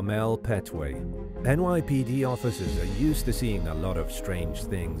 Ramel Petway. NYPD officers are used to seeing a lot of strange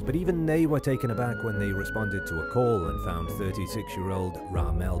things, but even they were taken aback when they responded to a call and found 36-year-old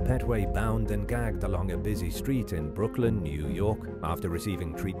Ramel Petway bound and gagged along a busy street in Brooklyn, New York. After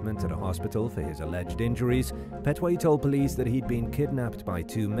receiving treatment at a hospital for his alleged injuries, Petway told police that he'd been kidnapped by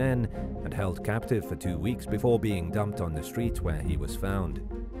 2 men and held captive for 2 weeks before being dumped on the street where he was found.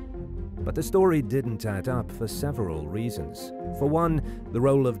 But the story didn't add up for several reasons. For one, the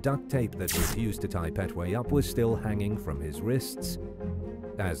roll of duct tape that refused to tie Petway up was still hanging from his wrists.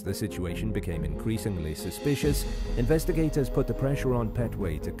 As the situation became increasingly suspicious, investigators put the pressure on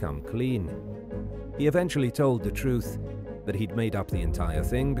Petway to come clean. He eventually told the truth, that he'd made up the entire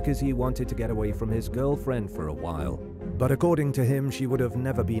thing because he wanted to get away from his girlfriend for a while. But according to him, she would have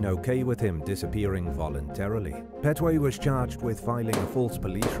never been okay with him disappearing voluntarily. Petway was charged with filing a false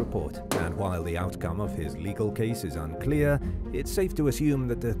police report, and while the outcome of his legal case is unclear, it's safe to assume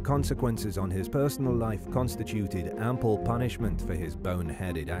that the consequences on his personal life constituted ample punishment for his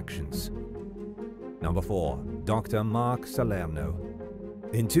boneheaded actions. Number 4. Dr. Mark Salerno.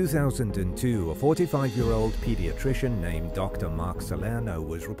 In 2002, a 45-year-old pediatrician named Dr. Mark Salerno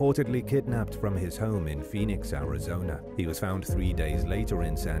was reportedly kidnapped from his home in Phoenix, Arizona. He was found 3 days later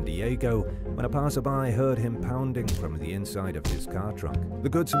in San Diego when a passerby heard him pounding from the inside of his car trunk. The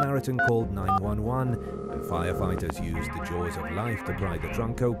Good Samaritan called 911, and firefighters used the jaws of life to pry the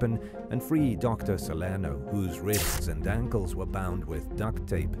trunk open and free Dr. Salerno, whose wrists and ankles were bound with duct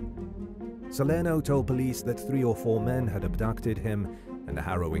tape. Salerno told police that 3 or 4 men had abducted him, and the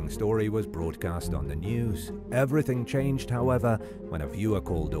harrowing story was broadcast on the news. Everything changed, however, when a viewer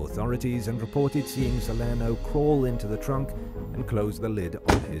called authorities and reported seeing Salerno crawl into the trunk and close the lid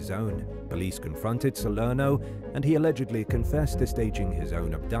on his own. Police confronted Salerno, and he allegedly confessed to staging his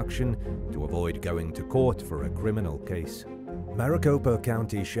own abduction to avoid going to court for a criminal case. Maricopa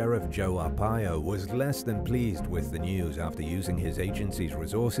County Sheriff Joe Arpaio was less than pleased with the news after using his agency's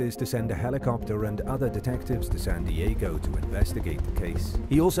resources to send a helicopter and other detectives to San Diego to investigate the case.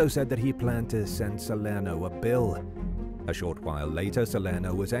 He also said that he planned to send Salerno a bill. A short while later,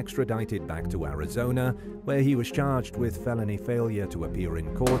 Salerno was extradited back to Arizona, where he was charged with felony failure to appear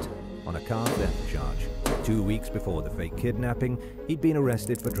in court on a car theft charge. 2 weeks before the fake kidnapping, he'd been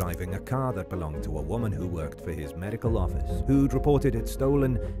arrested for driving a car that belonged to a woman who worked for his medical office, who'd reported it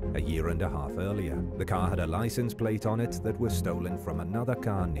stolen a 1.5 years earlier. The car had a license plate on it that was stolen from another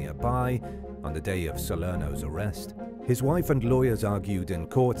car nearby on the day of Salerno's arrest. His wife and lawyers argued in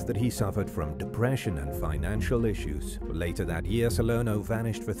court that he suffered from depression and financial issues. Later that year, Salerno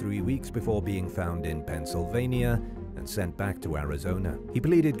vanished for 3 weeks before being found in Pennsylvania and sent back to Arizona. He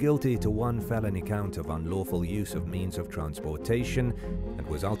pleaded guilty to one felony count of unlawful use of means of transportation and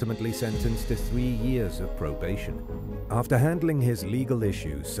was ultimately sentenced to 3 years of probation. After handling his legal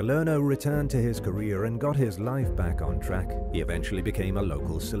issues, Salerno returned to his career and got his life back on track. He eventually became a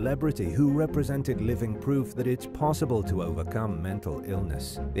local celebrity who represented living proof that it's possible to overcome mental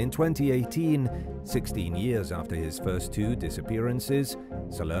illness. In 2018, 16 years after his first 2 disappearances,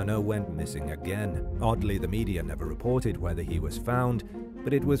 Salerno went missing again. Oddly, the media never reported whether he was found,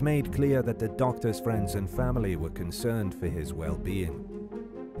 but it was made clear that the doctor's friends and family were concerned for his well-being.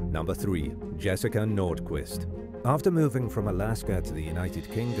 Number 3. Jessica Nordquist. After moving from Alaska to the United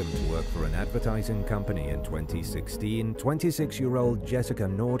Kingdom to work for an advertising company in 2016, 26-year-old Jessica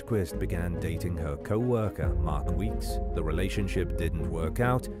Nordquist began dating her co-worker, Mark Weeks. The relationship didn't work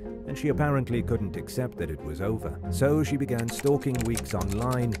out, and she apparently couldn't accept that it was over. So she began stalking Weeks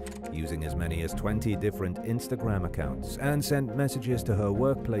online, using as many as 20 different Instagram accounts, and sent messages to her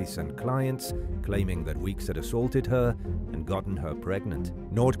workplace and clients, claiming that Weeks had assaulted her and gotten her pregnant.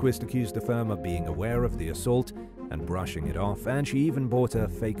 Nordquist accused the firm of being aware of the assault and brushing it off, and she even bought a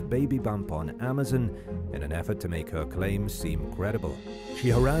fake baby bump on Amazon in an effort to make her claims seem credible.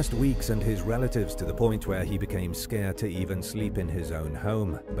 She harassed Weeks and his relatives to the point where he became scared to even sleep in his own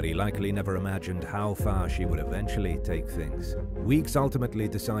home, but he likely never imagined how far she would eventually take things. Weeks ultimately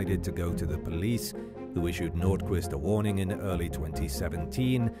decided to go to the police, who issued Nordquist a warning in early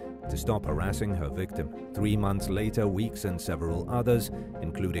 2017 to stop harassing her victim. 3 months later, Weeks and several others,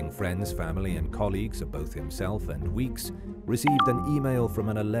 including friends, family, and colleagues of both himself and Weeks, received an email from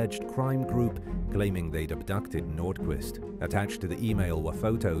an alleged crime group claiming they'd abducted Nordquist. Attached to the email were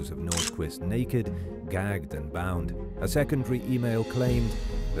photos of Nordquist naked, gagged, and bound. A secondary email claimed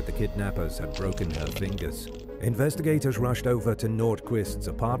that the kidnappers had broken her fingers. Investigators rushed over to Nordquist's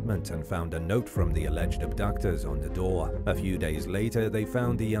apartment and found a note from the alleged abductors on the door. A few days later, they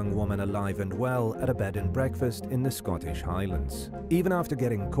found the young woman alive and well at a bed and breakfast in the Scottish Highlands. Even after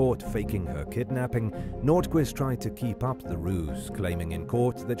getting caught faking her kidnapping, Nordquist tried to keep up the ruse, claiming in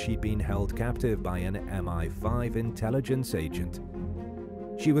court that she'd been held captive by an MI5 intelligence agent.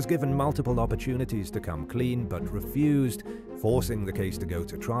 She was given multiple opportunities to come clean, but refused, forcing the case to go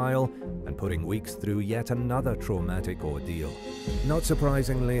to trial and putting Weeks through yet another traumatic ordeal. Not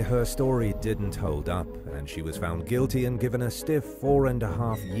surprisingly, her story didn't hold up, and she was found guilty and given a stiff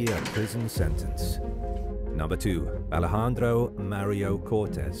 4.5-year prison sentence. Number 2. Alejandro Mario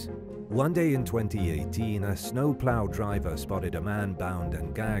Cortez. One day in 2018, a snowplow driver spotted a man bound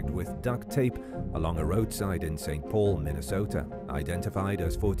and gagged with duct tape along a roadside in St. Paul, Minnesota. Identified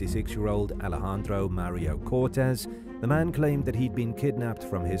as 46-year-old Alejandro Mario Cortez, the man claimed that he'd been kidnapped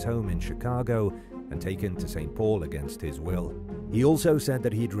from his home in Chicago and taken to St. Paul against his will. He also said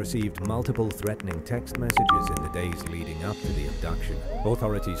that he'd received multiple threatening text messages in the days leading up to the abduction.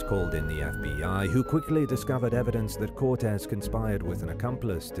 Authorities called in the FBI, who quickly discovered evidence that Cortez conspired with an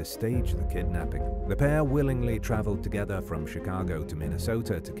accomplice to stage the kidnapping. The pair willingly traveled together from Chicago to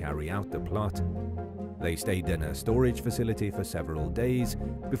Minnesota to carry out the plot. They stayed in a storage facility for several days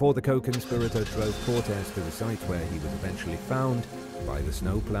before the co-conspirator drove Cortez to the site where he was eventually found by the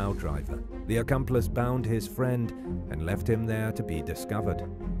snowplow driver. The accomplice bound his friend and left him there to be discovered.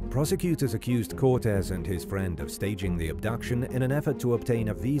 Prosecutors accused Cortez and his friend of staging the abduction in an effort to obtain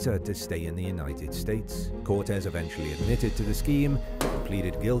a visa to stay in the United States. Cortez eventually admitted to the scheme and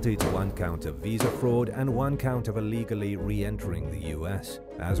pleaded guilty to 1 count of visa fraud and 1 count of illegally re-entering the US.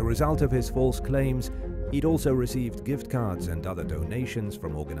 As a result of his false claims, he'd also received gift cards and other donations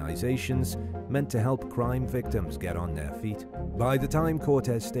from organizations meant to help crime victims get on their feet. By the time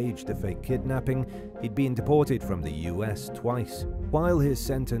Cortez staged the fake kidnapping, he'd been deported from the US twice. While his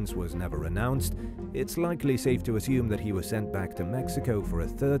sentence was never announced, it's likely safe to assume that he was sent back to Mexico for a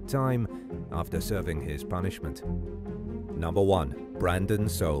 3rd time after serving his punishment. Number 1. Brandon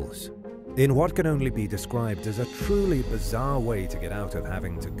Souls. In what can only be described as a truly bizarre way to get out of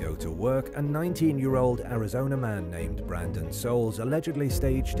having to go to work, a 19-year-old Arizona man named Brandon Souls allegedly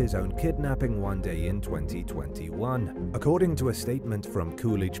staged his own kidnapping one day in 2021. According to a statement from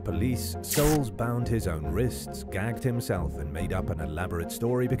Coolidge Police, Souls bound his own wrists, gagged himself, and made up an elaborate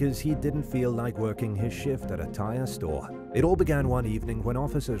story because he didn't feel like working his shift at a tire store. It all began one evening when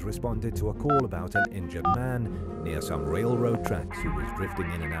officers responded to a call about an injured man near some railroad tracks who was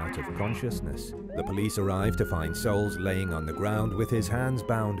drifting in and out of consciousness. The police arrived to find Souls laying on the ground with his hands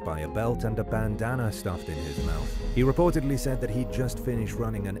bound by a belt and a bandana stuffed in his mouth. He reportedly said that he'd just finished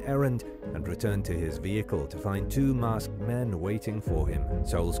running an errand and returned to his vehicle to find two masked men waiting for him.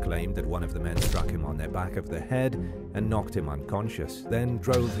 Souls claimed that one of the men struck him on the back of the head and knocked him unconscious, then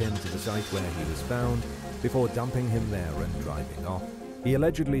drove him to the site where he was found before dumping him there and driving off. He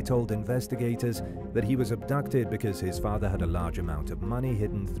allegedly told investigators that he was abducted because his father had a large amount of money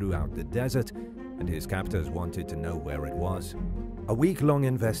hidden throughout the desert, and his captors wanted to know where it was. A week-long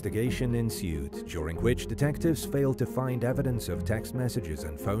investigation ensued, during which detectives failed to find evidence of text messages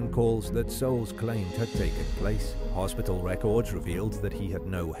and phone calls that Souls claimed had taken place. Hospital records revealed that he had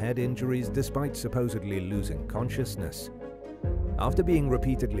no head injuries despite supposedly losing consciousness. After being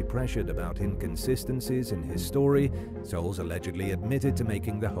repeatedly pressured about inconsistencies in his story, Souls allegedly admitted to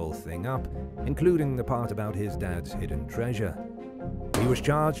making the whole thing up, including the part about his dad's hidden treasure. He was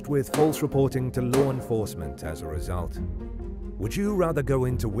charged with false reporting to law enforcement as a result. Would you rather go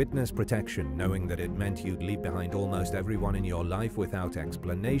into witness protection knowing that it meant you'd leave behind almost everyone in your life without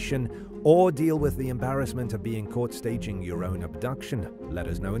explanation, or deal with the embarrassment of being caught staging your own abduction? Let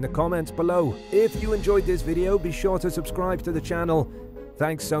us know in the comments below. If you enjoyed this video, be sure to subscribe to the channel.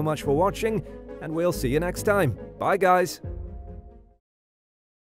 Thanks so much for watching, and we'll see you next time. Bye guys!